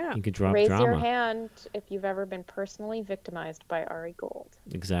 Yeah. You could drop Raise drama. your hand if you've ever been personally victimized by Ari Gold.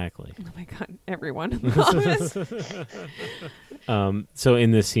 Exactly. Oh my God, everyone. So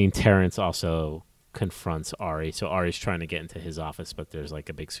in this scene, Terrence also confronts Ari. So Ari's trying to get into his office, but there's like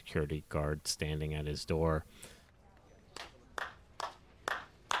a big security guard standing at his door.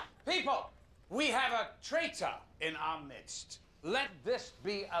 People, we have a traitor in our midst. Let this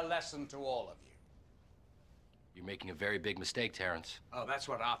be a lesson to all of you. You're making a very big mistake, Terrence. Oh, that's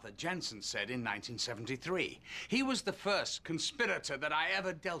what Arthur Jensen said in 1973. He was the first conspirator that I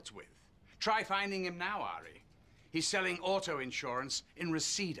ever dealt with. Try finding him now, Ari. He's selling auto insurance in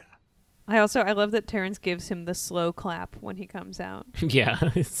Reseda. I love that Terrence gives him the slow clap when he comes out. Yeah,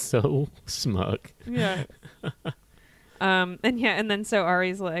 it's so smug. Yeah. And then so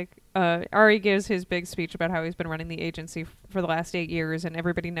Ari's like, Ari gives his big speech about how he's been running the agency for the last 8 years and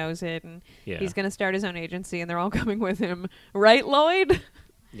everybody knows it, and he's going to start his own agency and they're all coming with him. Right, Lloyd?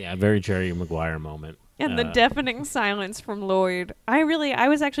 Yeah, very Jerry Maguire moment. And the deafening silence from Lloyd. I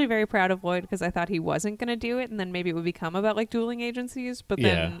was actually very proud of Lloyd because I thought he wasn't going to do it and then maybe it would become about like dueling agencies, but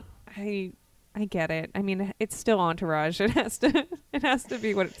then I get it. I mean, it's still Entourage. It has to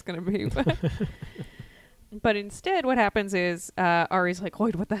be what it's going to be. But instead, what happens is Ari's like,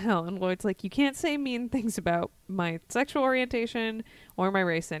 Lloyd, what the hell? And Lloyd's like, you can't say mean things about my sexual orientation or my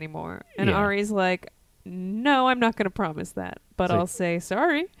race anymore. And Ari's like, no, I'm not going to promise that, but I'll say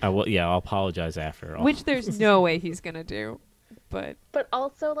sorry. I'll apologize after all. Which there's no way he's going to do. But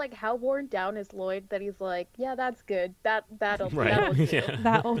also, like, how worn down is Lloyd that he's like, yeah, that's good. That'll do. Yeah.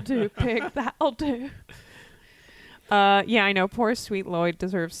 That'll do, pig. That'll do. Yeah, I know. Poor sweet Lloyd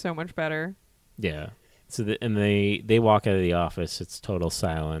deserves so much better. Yeah. So they walk out of the office. It's total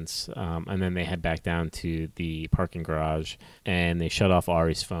silence, and then they head back down to the parking garage, and they shut off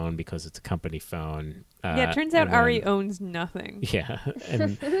Ari's phone because it's a company phone. It turns out Ari owns nothing. Yeah,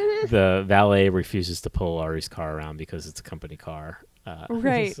 and the valet refuses to pull Ari's car around because it's a company car.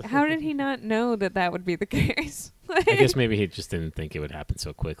 Right. So how did he not know that would be the case? I guess maybe he just didn't think it would happen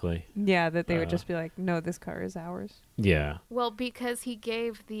so quickly. Yeah, that they would just be like, no, this car is ours. Yeah. Well, because he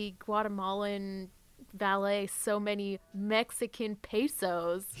gave the Guatemalan valet so many Mexican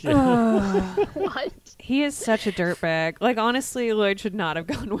pesos. What? He is such a dirtbag. Like, honestly, Lloyd should not have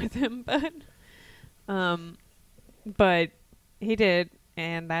gone with him, but he did,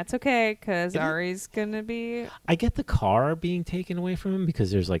 and that's okay because Ari's gonna be. I get the car being taken away from him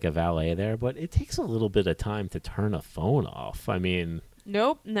because there's like a valet there, but it takes a little bit of time to turn a phone off. I mean.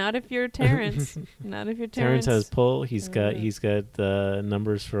 Nope, not if you're Terrence. Not if you're Terrence. Terrence has pull. He's got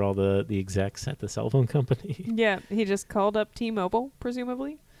numbers for all the execs at the cell phone company. Yeah, he just called up T-Mobile,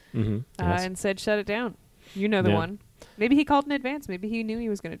 presumably, and said, "Shut it down." You know the one. Maybe he called in advance. Maybe he knew he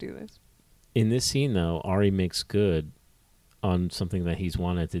was going to do this. In this scene, though, Ari makes good on something that he's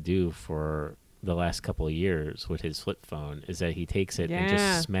wanted to do for the last couple of years with his flip phone, is that he takes it and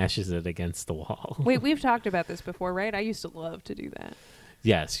just smashes it against the wall. Wait, we've talked about this before, right? I used to love to do that.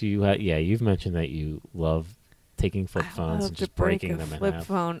 Yes, you've mentioned that you love taking flip phones and just breaking them in half. Flip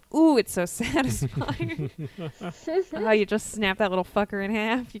phone. Ooh, it's so satisfying. How you just snap that little fucker in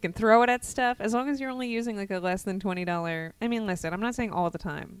half. You can throw it at stuff as long as you're only using like a less than $20. I mean, listen, I'm not saying all the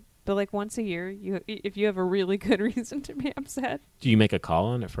time, but like once a year, if you have a really good reason to be upset. Do you make a call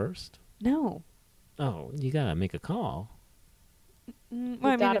on it first? No. Oh, you gotta make a call.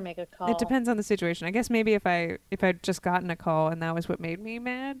 Well, gotta make a call. It depends on the situation. I guess maybe if I'd just gotten a call and that was what made me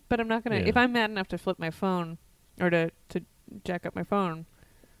mad, but I'm not gonna. If I'm mad enough to flip my phone or to jack up my phone,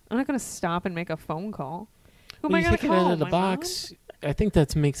 I'm not gonna stop and make a phone call. Who am I gonna call? Out of the box. I think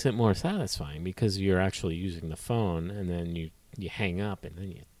that makes it more satisfying because you're actually using the phone, and then you hang up, and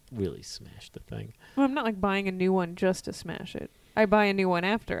then you really smash the thing. Well, I'm not like buying a new one just to smash it. I buy a new one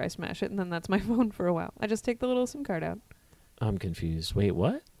after I smash it, and then that's my phone for a while. I just take the little SIM card out. I'm confused. Wait,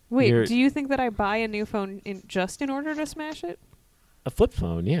 what? Wait, do you think that I buy a new phone just in order to smash it? A flip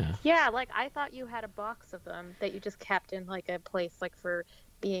phone, yeah. Yeah, like I thought you had a box of them that you just kept in like a place like for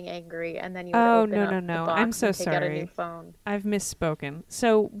being angry, and then you would open up the box I'm so and take out a sorry. new phone. I've misspoken.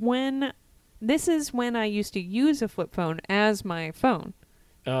 So this is when I used to use a flip phone as my phone.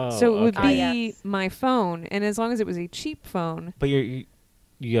 Oh, so it would okay. be my phone, and as long as it was a cheap phone. But you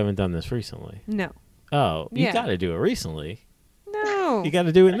haven't done this recently. No. Oh, you Yeah. got to do it recently. No. You got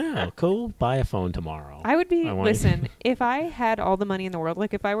to do it now. Cool. Buy a phone tomorrow. I would be, listen, if I had all the money in the world,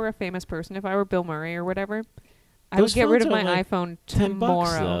 like if I were a famous person, if I were Bill Murray or whatever, I would Those get rid of phones my are like iPhone $10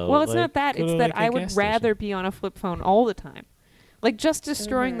 tomorrow. though. Well, it's Like, not that. go It's to, that like, a I would gas rather station. be on a flip phone all the time. Like, just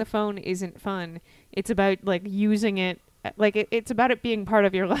destroying the phone isn't fun. It's about, like, using it. Like, it's about it being part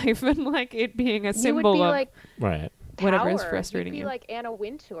of your life and, like, it being a You symbol would be of like right. whatever is power. frustrating You'd be you. like Anna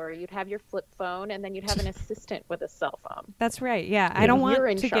Wintour. You'd have your flip phone, and then you'd have an assistant with a cell phone. That's right. Yeah, I don't You're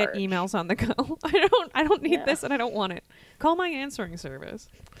want in to charge. get emails on the go. I don't need this, and I don't want it. Call my answering service.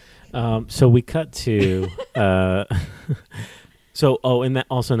 So we cut to. And that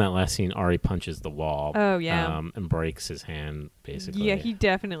also in that last scene, Ari punches the wall. Oh, yeah. And breaks his hand basically. Yeah, he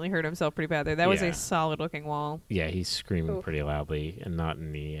definitely hurt himself pretty bad there. That was Yeah. a solid-looking wall. Yeah, he's screaming pretty loudly and not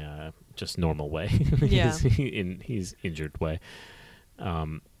in the just normal way. Yeah. he's injured way.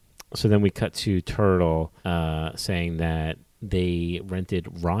 So then we cut to Turtle saying that they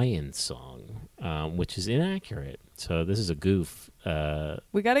rented Ryan's song, which is inaccurate. So this is a goof.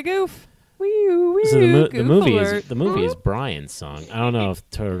 We got a goof. Wee, So the goof movie alert. is Brian's song. I don't know if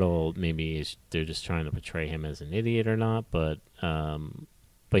Turtle they're just trying to portray him as an idiot or not, but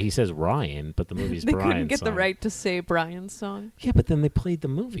he says Ryan, but the movie's They Brian's couldn't get song. the right to say Brian's song. Yeah, but then they played the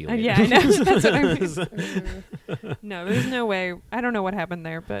movie. Later. Yeah, I know. That's what I mean. No, there's no way. I don't know what happened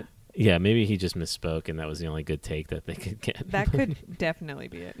there, but Yeah, maybe he just misspoke, and that was the only good take that they could get. that could definitely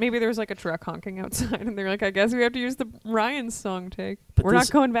be it. Maybe there was like a truck honking outside, and they're like, "I guess we have to use the Ryan's song take. But We're not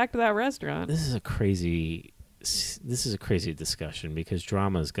going back to that restaurant." This is a crazy discussion because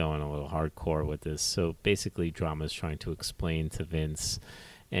Drama's going a little hardcore with this. So basically, Drama's trying to explain to Vince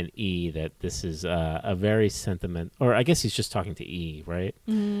and E that this is a very sentiment, or I guess he's just talking to E, right?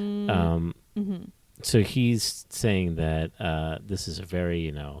 Mm-hmm. So he's saying that this is a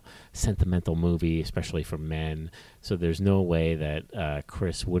very, sentimental movie, especially for men. So there's no way that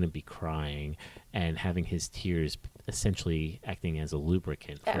Chris wouldn't be crying and having his tears essentially acting as a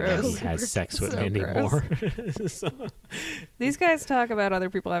lubricant for when he has sex with Mandy Moore. These guys talk about other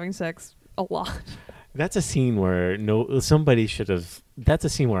people having sex a lot. That's a scene where somebody should have. That's a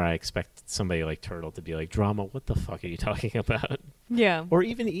scene where I expect somebody like Turtle to be like, Drama, what the fuck are you talking about? Yeah. Or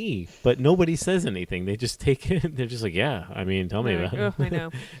even E, but nobody says anything. They just take it. They're just like, yeah, I mean, tell me about it. I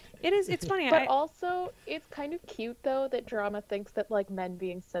know. It's funny. But also, it's kind of cute, though, that Drama thinks that, like, men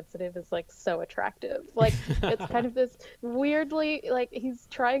being sensitive is, like, so attractive. Like, it's kind of this weirdly, like, he's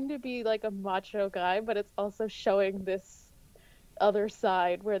trying to be, like, a macho guy, but it's also showing this other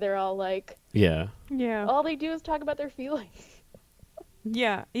side where they're all like, yeah, all they do is talk about their feelings.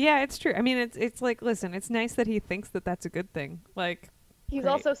 Yeah, it's true. I mean, it's like, listen, it's nice that he thinks that that's a good thing. Like, he's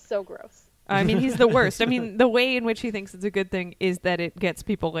great. also so gross. I mean, he's the worst. I mean, the way in which he thinks it's a good thing is that it gets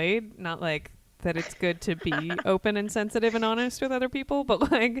people laid, not like that it's good to be open and sensitive and honest with other people,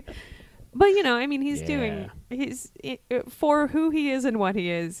 but I mean, he's for who he is and what he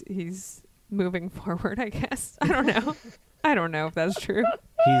is, he's moving forward, I guess. I don't know if that's true.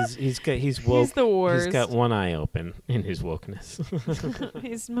 He's woke. He's the worst. He's got one eye open in his wokeness.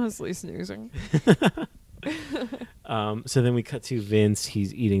 He's mostly snoozing. So then we cut to Vince.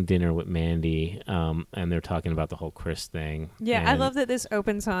 He's eating dinner with Mandy, and they're talking about the whole Chris thing. Yeah, I love that this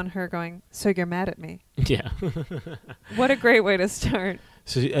opens on her going, "So you're mad at me?" Yeah. What a great way to start.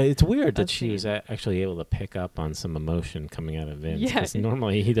 So it's weird that she was actually able to pick up on some emotion coming out of Vince. Yeah. Because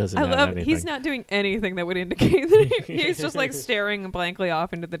normally he doesn't have anything. He's not doing anything that would indicate that he's just like staring blankly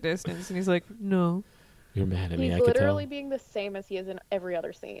off into the distance, and he's like, "No, you're mad at me." He's I could tell. literally being the same as he is in every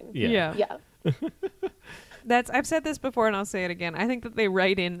other scene. Yeah. I've said this before, and I'll say it again. I think that they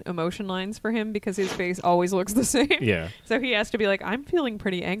write in emotion lines for him because his face always looks the same. Yeah. So he has to be like, "I'm feeling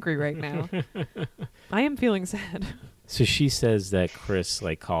pretty angry right now. I am feeling sad." So she says that Chris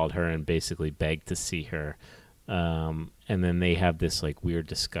called her and basically begged to see her, and then they have this weird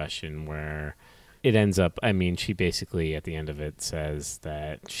discussion where it ends up. I mean, she basically at the end of it says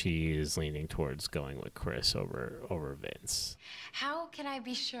that she is leaning towards going with Chris over Vince. How can I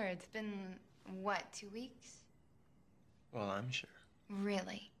be sure? It's been 2 weeks? Well, I'm sure.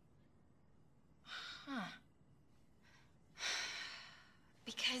 Really? Huh.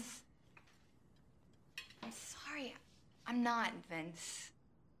 Because I'm sorry. I'm not, Vince.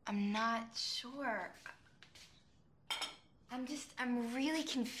 I'm not sure. I'm really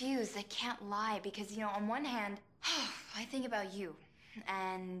confused. I can't lie because, on one hand, I think about you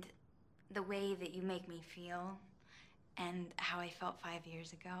and the way that you make me feel and how I felt 5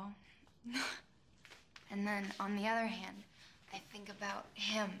 years ago. And then on the other hand, I think about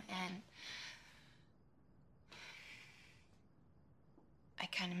him, and I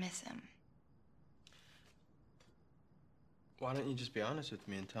kind of miss him. Why don't you just be honest with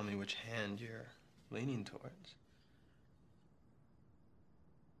me and tell me which hand you're leaning towards?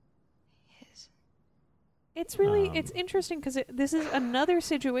 It's really it's interesting because this is another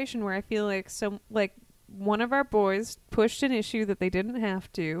situation where I feel like one of our boys pushed an issue that they didn't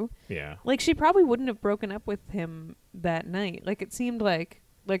have to. Yeah. Like she probably wouldn't have broken up with him that night. Like it seemed like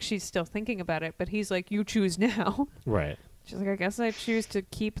she's still thinking about it, but he's like, "You choose now." Right. She's like, "I guess I choose to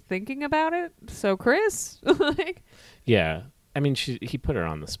keep thinking about it." So Chris, like, yeah. I mean, he put her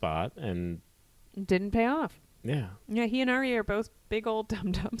on the spot and didn't pay off. Yeah. Yeah, he and Ari are both big old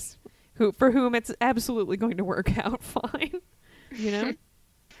dum-dums for whom it's absolutely going to work out fine. You know?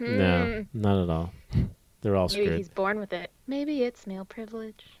 No, not at all. They're all screwed. Maybe he's born with it. Maybe it's male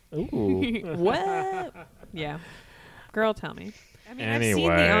privilege. Ooh. What? Yeah. Girl, tell me. I mean,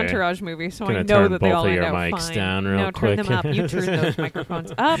 Anyway, I've seen the Entourage movie, so I gonna know turn that they both all of end your out mics fine. down real no, quick. turn them up. You turn those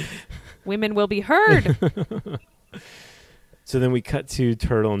microphones up. Women will be heard. So then we cut to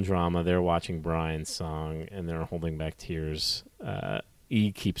Turtle and Drama. They're watching Brian's song, and they're holding back tears.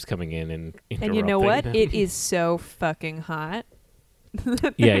 E keeps coming in and interrupting. And you know what? them. It is so fucking hot.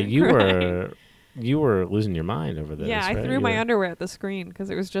 Yeah, you Right? were losing your mind over this. Yeah, I right? threw my underwear at the screen because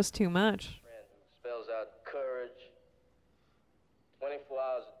it was just too much. Spells out courage 24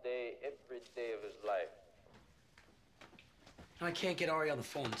 hours a day, every day of his life. I can't get Ari on the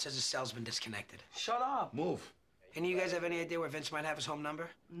phone. It says his cell's been disconnected. Shut up. Move. Any of you guys have any idea where Vince might have his home number?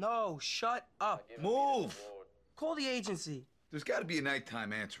 No, shut up. Move. Call the agency. There's got to be a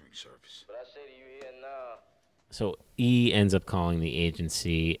nighttime answering service. But I say to you here now. So E ends up calling the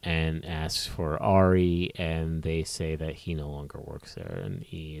agency and asks for Ari, and they say that he no longer works there, and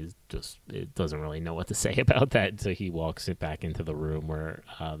E is it doesn't really know what to say about that, so he walks it back into the room where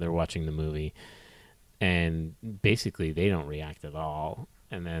they're watching the movie, and basically they don't react at all,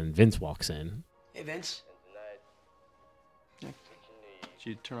 and then Vince walks in. Hey, Vince. Nick, did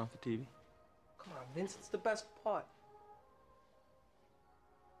you turn off the TV? Come on, Vince, it's the best part.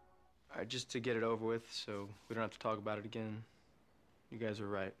 All right, just to get it over with so we don't have to talk about it again. You guys are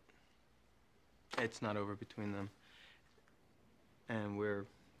right. It's not over between them. And we're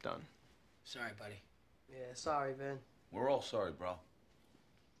done. Sorry, buddy. Yeah, sorry, Vin. We're all sorry, bro.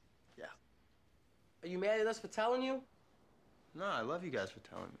 Yeah. Are you mad at us for telling you? No, I love you guys for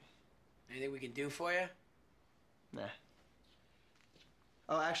telling me. Anything we can do for you? Nah.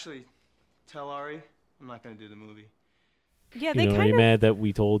 Oh, actually, tell Ari I'm not gonna do the movie. Yeah, they Are kind you of mad that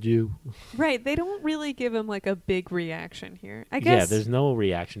we told you? right. They don't really give him like a big reaction here. I Yeah, guess there's no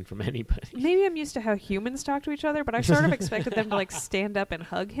reaction from anybody. maybe I'm used to how humans talk to each other, but I sort of expected them to like stand up and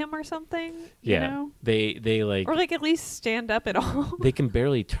hug him or something. Yeah, you know? they like, or like at least stand up at all. they can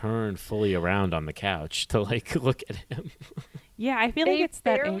barely turn fully around on the couch to like look at him. Yeah, I feel like it's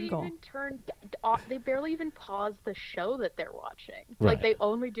that angle. They barely even pause the show that they're watching. Right. Like they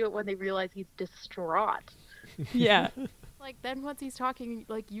only do it when they realize he's distraught. Yeah. Like, then once he's talking,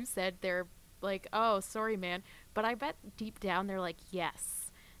 like you said, they're like, oh, sorry, man. But I bet deep down they're like,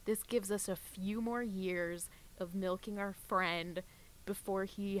 yes, this gives us a few more years of milking our friend before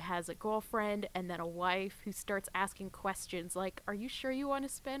he has a girlfriend and then a wife who starts asking questions like, are you sure you want to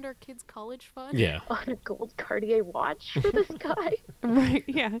spend our kids' college fund on a gold Cartier watch for this guy? Right,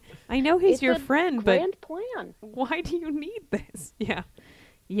 yeah. I know he's It's your a friend, but grand plan. why do you need this? Yeah.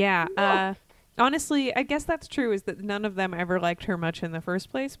 Yeah. Honestly, I guess that's true, is that none of them ever liked her much in the first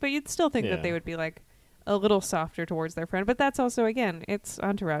place, but you'd still think that they would be like a little softer towards their friend. But that's also, again, it's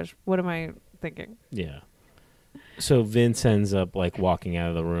Entourage. What am I thinking? Yeah. So Vince ends up like walking out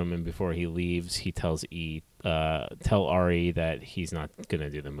of the room, and before he leaves, he tells tell Ari that he's not gonna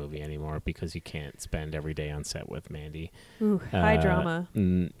do the movie anymore because he can't spend every day on set with Mandy. Ooh, high drama.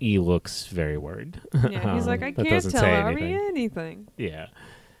 E looks very worried. Yeah, he's like, I but can't doesn't tell say Ari anything. Yeah.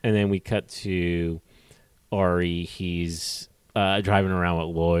 And then we cut to Ari. He's driving around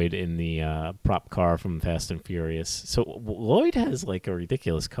with Lloyd in the prop car from Fast and Furious. So Lloyd has like a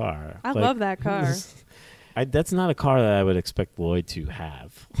ridiculous car. I love that car. That's not a car that I would expect Lloyd to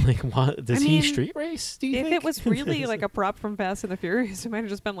have. Like, what does he street race? Do you if think? it was really like a prop from Fast and the Furious, it might have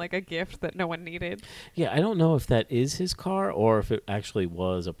just been like a gift that no one needed. Yeah, I don't know if that is his car or if it actually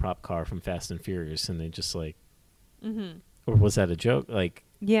was a prop car from Fast and Furious, and they just like, or was that a joke? Like,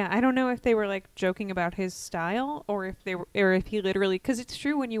 yeah, I don't know if they were like joking about his style or if they were, or if he literally, because it's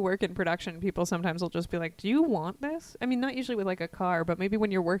true when you work in production, people sometimes will just be like, "Do you want this?" I mean, not usually with like a car, but maybe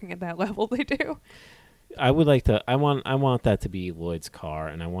when you're working at that level, they do. I would like to. I want that to be Lloyd's car,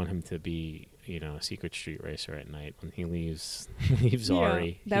 and I want him to be a secret street racer at night when he leaves Yeah,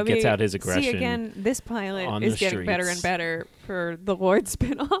 Ari. He that'd gets be- out his aggression. See, again, this pilot on is the getting better and streets. better for the Lloyd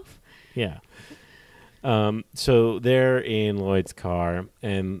spinoff. Yeah. So they're in Lloyd's car,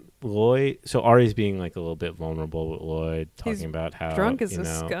 and so Ari's being like a little bit vulnerable with Lloyd, talking He's about how drunk as a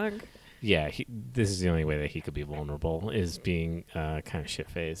skunk. Yeah, this is the only way that he could be vulnerable, is being kind of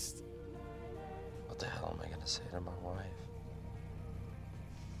shit-faced. What the hell am I gonna say to my wife?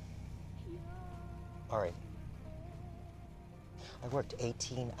 Ari, I worked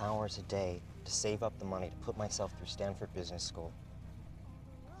 18 hours a day to save up the money to put myself through Stanford Business School.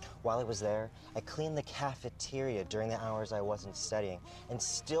 While I was there, I cleaned the cafeteria during the hours I wasn't studying and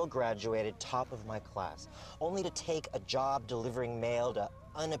still graduated top of my class, only to take a job delivering mail to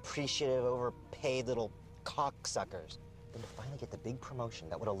unappreciative, overpaid little cocksuckers. Then to finally get the big promotion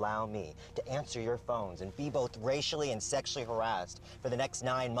that would allow me to answer your phones and be both racially and sexually harassed for the next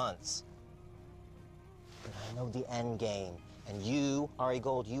 9 months. But I know the end game, and you, Ari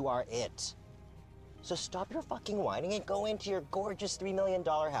Gold, you are it. So stop your fucking whining and go into your gorgeous $3 million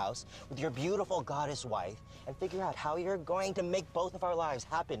house with your beautiful goddess wife and figure out how you're going to make both of our lives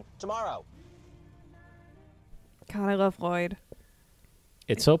happen tomorrow. God, I love Lloyd.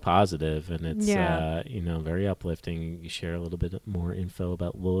 It's so positive, and it's Yeah. very uplifting. You share a little bit more info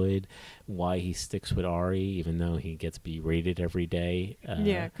about Lloyd, why he sticks with Ari, even though he gets berated every day.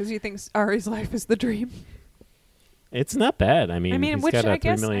 Yeah, because you think Ari's life is the dream. It's not bad. I mean he's which got I a $3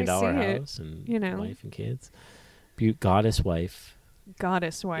 guess million I see it, house and you know. wife and kids. Goddess wife.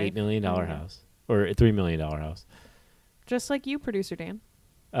 Goddess wife. $8 million Yeah. house. Or a $3 million house. Just like you, producer Dan.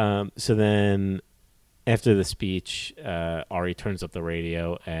 So then after the speech, Ari turns up the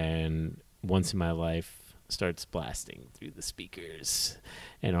radio, and Once in My Life starts blasting through the speakers.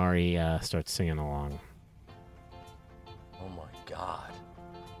 And Ari starts singing along. Oh my God.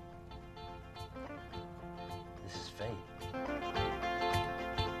 This is fate.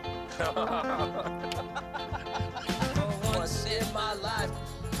 For once in my life,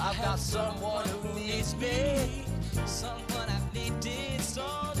 I've got someone who needs me. Someone I've needed so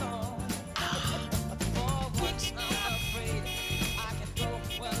long. For once I'm afraid I can go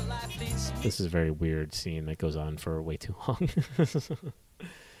where life leads me. This is a very weird scene that goes on for way too long.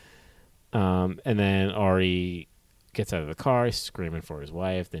 And then Ari gets out of the car, screaming for his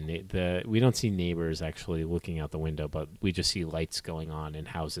wife. We don't see neighbors actually looking out the window, but we just see lights going on in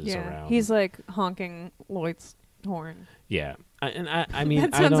houses around. He's like honking Lloyd's horn. Yeah, I mean,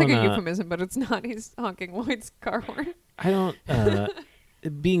 that sounds like a euphemism, but it's not. He's honking Lloyd's car horn. I don't.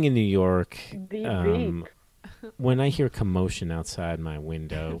 Being in New York, when I hear commotion outside my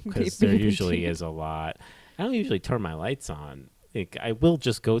window, because there usually is a lot, I don't usually turn my lights on. Like, I will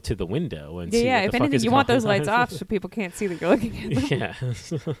just go to the window and see. Yeah, what if the fuck anything, is you want going those lights on. off so people can't see that you're looking at them. Yeah.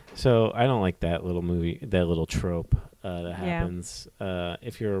 So I don't like that little trope that happens.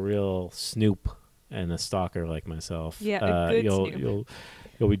 If you're a real snoop and a stalker like myself, a good you'll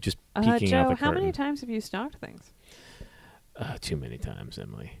be just peeking Joe, out the how curtain. many times have you stalked things? Too many times,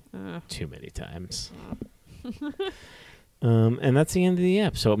 Emily. Too many times. And that's the end of the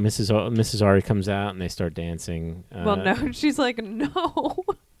app. So Mrs. Ari comes out and they start dancing. Well, no, she's like, no.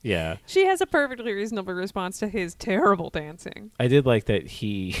 Yeah. She has a perfectly reasonable response to his terrible dancing. I did like that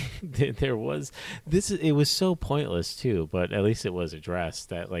it was so pointless too, but at least it was addressed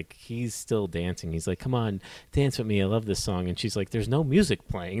that like he's still dancing. He's like, come on, dance with me. I love this song. And she's like, there's no music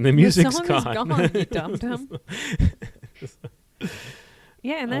playing. The music's song gone. is gone, you dum-dum.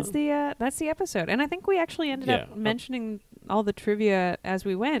 Yeah, and that's the episode. And I think we actually ended up mentioning all the trivia as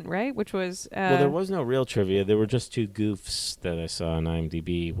we went, right? Which was well, there was no real trivia. There were just two goofs that I saw on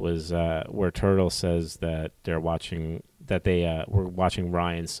IMDb. Was where Turtle says that were watching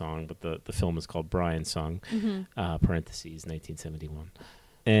Ryan's song, but the film is called Brian's Song. Parentheses 1971.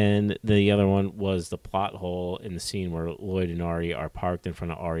 And the other one was the plot hole in the scene where Lloyd and Ari are parked in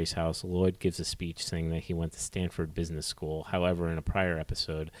front of Ari's house. Lloyd gives a speech saying that he went to Stanford Business School. However, in a prior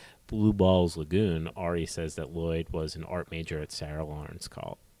episode, Blue Balls Lagoon, Ari says that Lloyd was an art major at Sarah Lawrence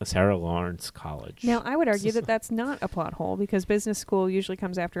College. Now, I would argue that that's not a plot hole because business school usually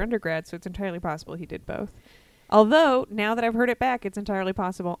comes after undergrad, so it's entirely possible he did both. Although, now that I've heard it back, it's entirely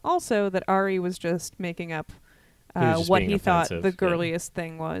possible also that Ari was just making up what he thought the girliest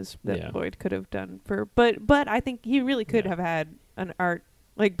thing was that Lloyd could have done for, but I think he really could have had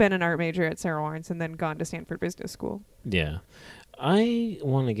been an art major at Sarah Lawrence and then gone to Stanford Business School. Yeah. I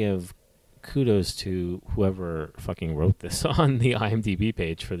want to give kudos to whoever fucking wrote this on the IMDb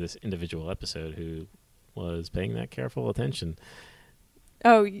page for this individual episode who was paying that careful attention.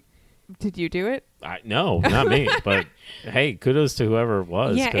 Oh, Did you do it? No, not me. But hey, kudos to whoever it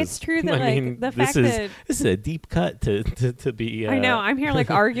was. Yeah, it's true that the fact that this is a deep cut to be. I know. I'm here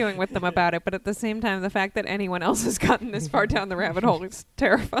arguing with them about it, but at the same time, the fact that anyone else has gotten this far down the rabbit hole is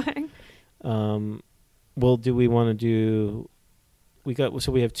terrifying. Well, do we want to do? We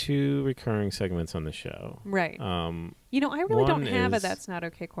have 2 recurring segments on the show, right? I really don't have a That's Not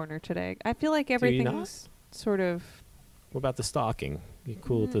Okay corner today. I feel like everything's sort of. What about the stalking? You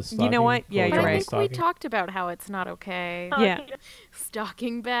cool with the stalking? You know what? Yeah, you're right. I think we talked about how it's not okay. Yeah.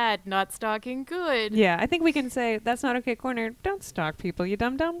 Stalking bad, not stalking good. Yeah, I think we can say That's Not Okay corner. Don't stalk people, you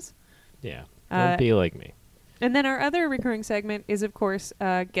dum-dums. Yeah. Don't be like me. And then our other recurring segment is, of course,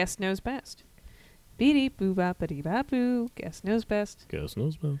 Guest Knows Best. Beep boo bop ba bop boo. Guest knows best. Guest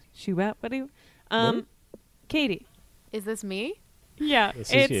knows best. Shoo bop ba Katie. Is this me? Yeah,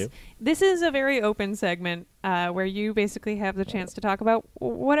 this is you. This is a very open segment where you basically have the chance to talk about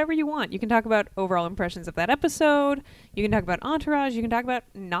whatever you want. You can talk about overall impressions of that episode. You can talk about Entourage. You can talk about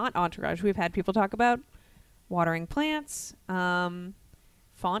not Entourage. We've had people talk about watering plants,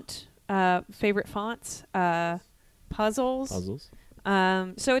 font, favorite fonts, puzzles.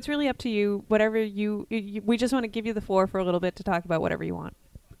 So it's really up to you. Whatever we just want to give you the floor for a little bit to talk about whatever you want.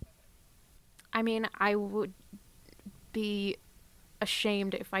 I mean, I would be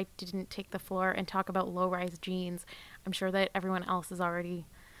ashamed if I didn't take the floor and talk about low-rise jeans. I'm sure that everyone else has already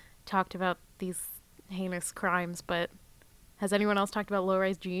talked about these heinous crimes, but has anyone else talked about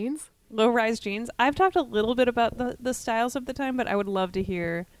low-rise jeans? Low-rise jeans? I've talked a little bit about the styles of the time, but I would love to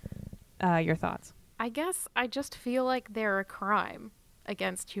hear your thoughts. I guess I just feel like they're a crime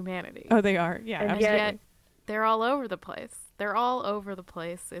against humanity. Oh, they are. Yeah, and absolutely. Yet they're all over the place. They're all over the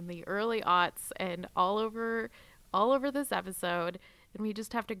place in the early aughts and all over this episode, and we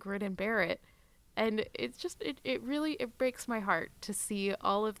just have to grin and bear it. And it's just it really breaks my heart to see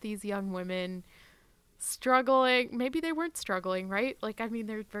all of these young women struggling. Maybe they weren't struggling, right? I mean,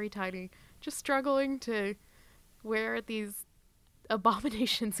 they're very tiny, just struggling to wear these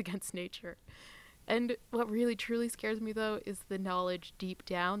abominations against nature. And what really truly scares me, though, is the knowledge deep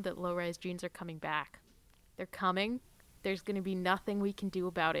down that low-rise jeans are coming back. They're coming. There's going to be nothing we can do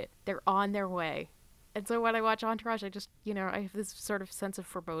about it. They're on their way. And so when I watch Entourage, I just, I have this sort of sense of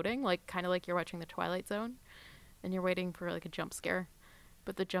foreboding, kind of like you're watching The Twilight Zone, and you're waiting for, a jump scare.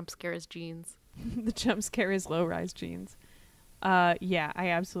 But the jump scare is jeans. The jump scare is low-rise jeans. Yeah, I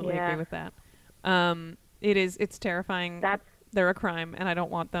absolutely agree with that. It's terrifying. They're a crime, and I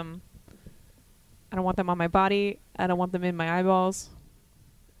don't want them. I don't want them on my body. I don't want them in my eyeballs.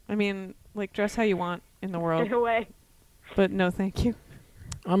 I mean, dress how you want in the world. Get away. But no, thank you.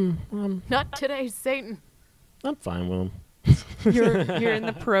 Not today, Satan. I'm fine with them. You're in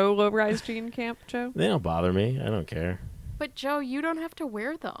the pro low-rise jean camp, Joe? They don't bother me. I don't care. But Joe, you don't have to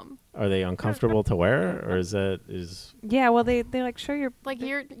wear them. Are they uncomfortable to wear, or is? Yeah, well, they show your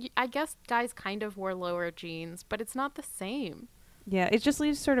I guess guys kind of wore lower jeans, but it's not the same. Yeah, it just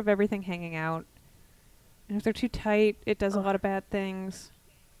leaves sort of everything hanging out. And if they're too tight, it does a lot of bad things.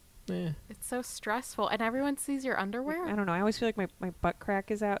 Yeah. It's so stressful, and everyone sees your underwear. I don't know. I always feel like my butt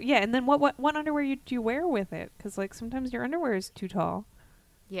crack is out. Yeah, and then what underwear do you wear with it? Because sometimes your underwear is too tall.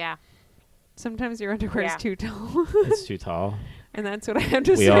 Yeah. Sometimes your underwear is too tall. It's too tall. And that's what I have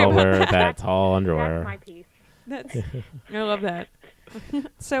to say. We all about wear that. that tall underwear. That's my piece. I love that.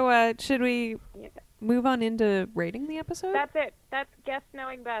 So should we move on into rating the episode? That's it. That's Guest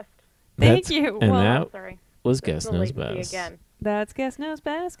Knowing Best. Thank you. And well, that was Guest Knows Best. Again. That's Guest Knows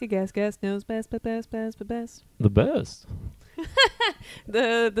Best. Guest knows best, but best. The best.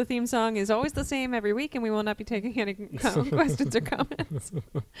 The theme song is always the same every week, and we will not be taking any questions or comments.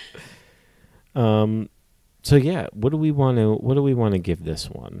 So yeah, what do we want to give this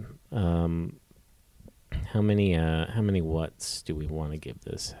one? How many whats do we want to give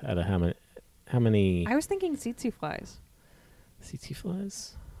this? Out of how many? I was thinking tsetse flies. Tsetse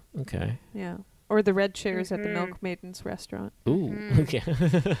flies? Okay. Yeah. Or the red chairs at the Milk Maidens restaurant. Ooh. Okay.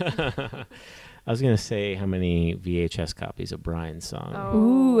 I was gonna say how many VHS copies of Brian's song. Oh.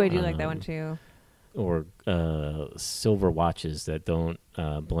 Ooh, I do like that one too. Or silver watches that don't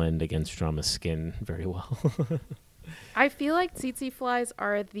blend against Drama's skin very well. I feel like tsetse flies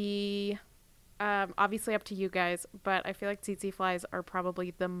are the obviously up to you guys, but I feel like tsetse flies are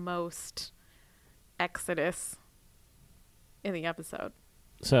probably the most Exodus in the episode.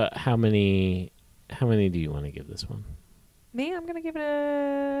 So how many do you want to give this one? Me, I'm gonna give it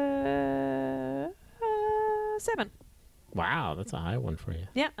a 7. Wow, that's a high one for you.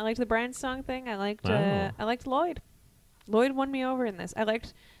 Yeah, I liked the Brian song thing. I liked Lloyd. Lloyd won me over in this. I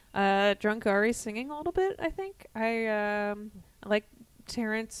liked Drunk Ari singing a little bit. I think I like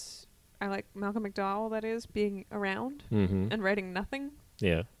Terrence I like Malcolm McDowell, that is, being around and writing nothing.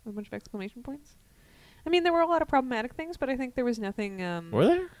 Yeah. With a bunch of exclamation points. I mean, there were a lot of problematic things, but I think there was nothing... were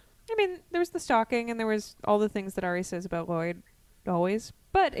there? I mean, there was the stalking, and there was all the things that Ari says about Lloyd, always.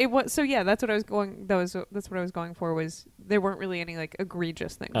 But it was... So, yeah, that's what I was going... That's what I was going for, was there weren't really any, like,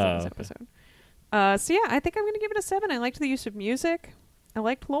 egregious things in this episode. So, yeah, I think I'm going to give it a 7. I liked the use of music. I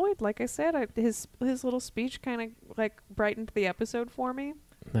liked Lloyd, like I said. His little speech kind of, like, brightened the episode for me.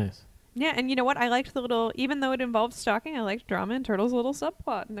 Nice. Yeah, and you know what? I liked the little... Even though it involved stalking, I liked Drama and Turtle's little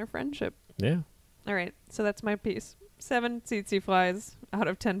subplot and their friendship. Yeah. All right, so that's my piece. 7 tsetse flies out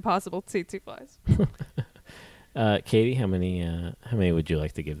of 10 possible tsetse flies. Katie, how many would you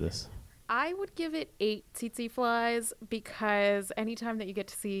like to give this? I would give it 8 tsetse flies because anytime that you get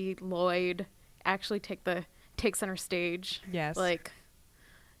to see Lloyd actually take center stage, yes, like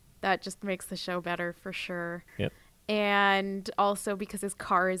that just makes the show better for sure. Yep. And also because his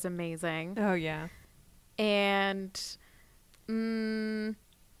car is amazing. Oh yeah. And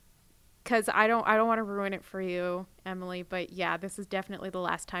because I don't want to ruin it for you, Emily, but yeah, this is definitely the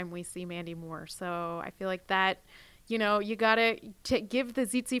last time we see Mandy Moore. So I feel like that, you know, you gotta give the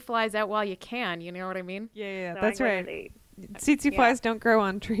tsetse flies out while you can. You know what I mean? Yeah, So that's I'm right. going Tsetse flies don't grow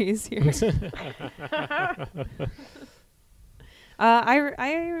on trees here. I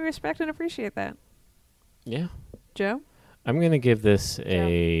respect and appreciate that. Yeah. Joe? I'm gonna give this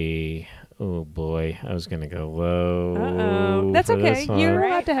a... Oh boy, I was gonna go low. That's okay. You're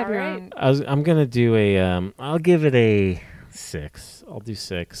allowed Right. to have your own. I'm gonna do a. I'll give it a 6. I'll do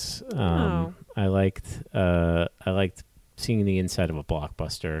 6. I liked seeing the inside of a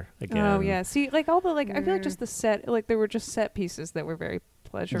Blockbuster again. Oh yeah. See, like all the I feel like just the set, like there were just set pieces that were very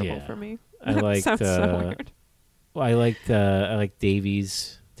pleasurable Yeah. for me. I liked. Sounds so weird. Well, I liked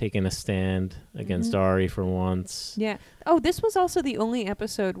Davies taking a stand against Ari for once. Yeah. Oh, this was also the only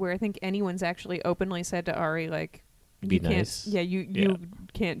episode where I think anyone's actually openly said to Ari, like, Be you nice. can't. Yeah, you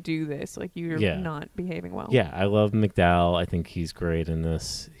can't do this. Like, you're not behaving well. Yeah, I love McDowell. I think he's great in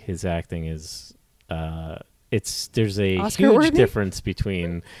this. His acting is. There's a Oscar-worthy? huge difference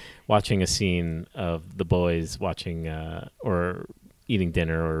between watching a scene of the boys watching or eating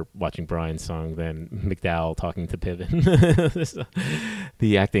dinner or watching Brian's song than McDowell talking to Piven.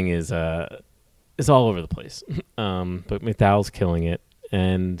 The acting is all over the place, but McDowell's killing it,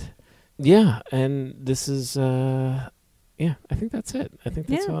 and this is I think that's it. I think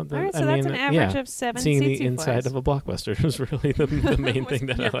that's all. All right, so that's an average of 7 Seeing tsetse the inside flies. of a Blockbuster was really the main thing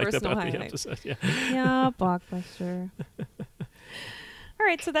that I your liked personal about the highlight. episode. Yeah, yeah, Blockbuster. All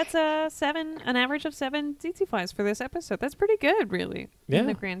right, so that's an average of 7 tsetse flies for this episode. That's pretty good, really, in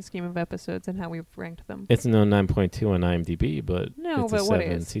the grand scheme of episodes and how we've ranked them. It's no 9.2 on IMDb, but No, it's but a what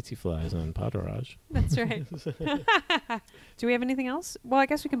 7 is? tsetse flies on Potterage. That's right. Do we have anything else? Well, I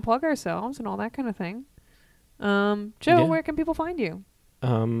guess we can plug ourselves and all that kind of thing. Joe, where can people find you?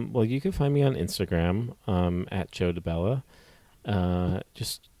 Well, you can find me on Instagram at Joe DeBella.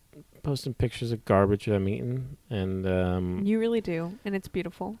 Just posting pictures of garbage that I'm eating, and You really do, and it's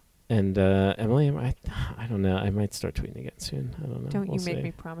beautiful. And Emily, I don't know. I might start tweeting again soon. I don't know. Don't We'll you make see.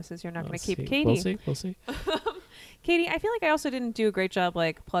 me promises you're not going to We'll keep. see. Katie. We'll see. Katie, I feel like I also didn't do a great job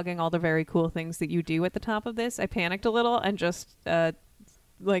like plugging all the very cool things that you do at the top of this. I panicked a little and just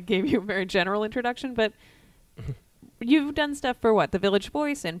like gave you a very general introduction, but you've done stuff for what? The Village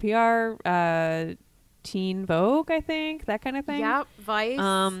Voice, NPR, Teen Vogue, I think, that kind of thing. Yep,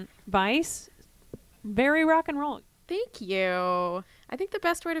 Vice. Vice. Very rock and roll. Thank you. I think the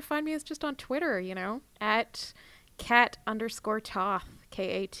best way to find me is just on Twitter, at cat_toth,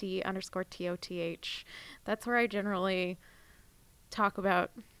 KAT_TOTH. That's where I generally talk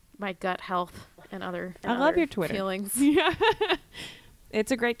about my gut health and other I love your Twitter feelings. Yeah.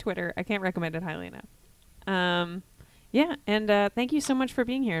 It's a great Twitter. I can't recommend it highly enough. Yeah, and thank you so much for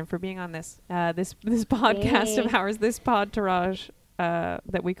being here and for being on this this podcast of ours, this podtourage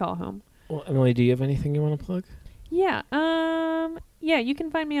that we call home. Well, Emily, do you have anything you want to plug? Yeah. Yeah, you can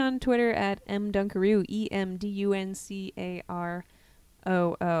find me on Twitter at mdunkaroo, EMDUNCAROO.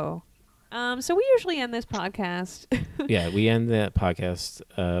 So we usually end this podcast. Yeah, we end the podcast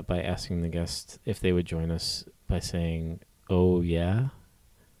by asking the guest if they would join us by saying, "Oh yeah."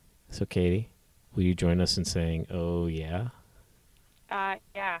 So, Katie, will you join us in saying, "Oh yeah"?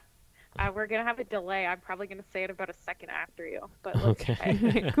 Yeah. We're going to have a delay. I'm probably going to say it about a second after you. But let's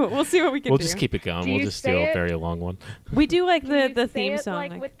Okay. Cool. We'll see what we can do. We'll just keep it going. Do we'll you just do say a it? very long one. We do like the say theme it, song.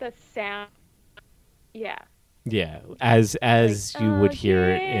 like with the sound. Yeah. Yeah, as you would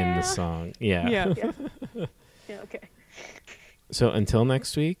hear it in the yeah. song. Yeah. Yeah. Yeah, okay. So until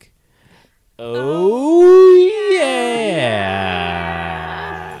next week. Oh yeah.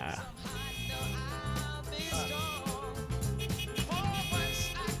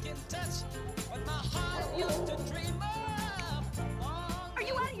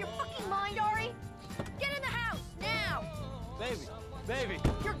 Baby.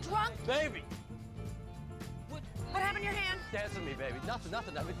 You're drunk? Baby. What happened to your hand? Dance with me, baby. Nothing.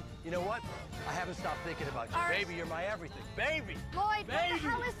 I mean, you know what? I haven't stopped thinking about you. Art. Baby, you're my everything. Baby. Lloyd, baby. what the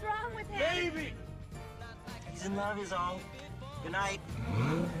hell is wrong with him? Baby. He's in love, is all. Good night.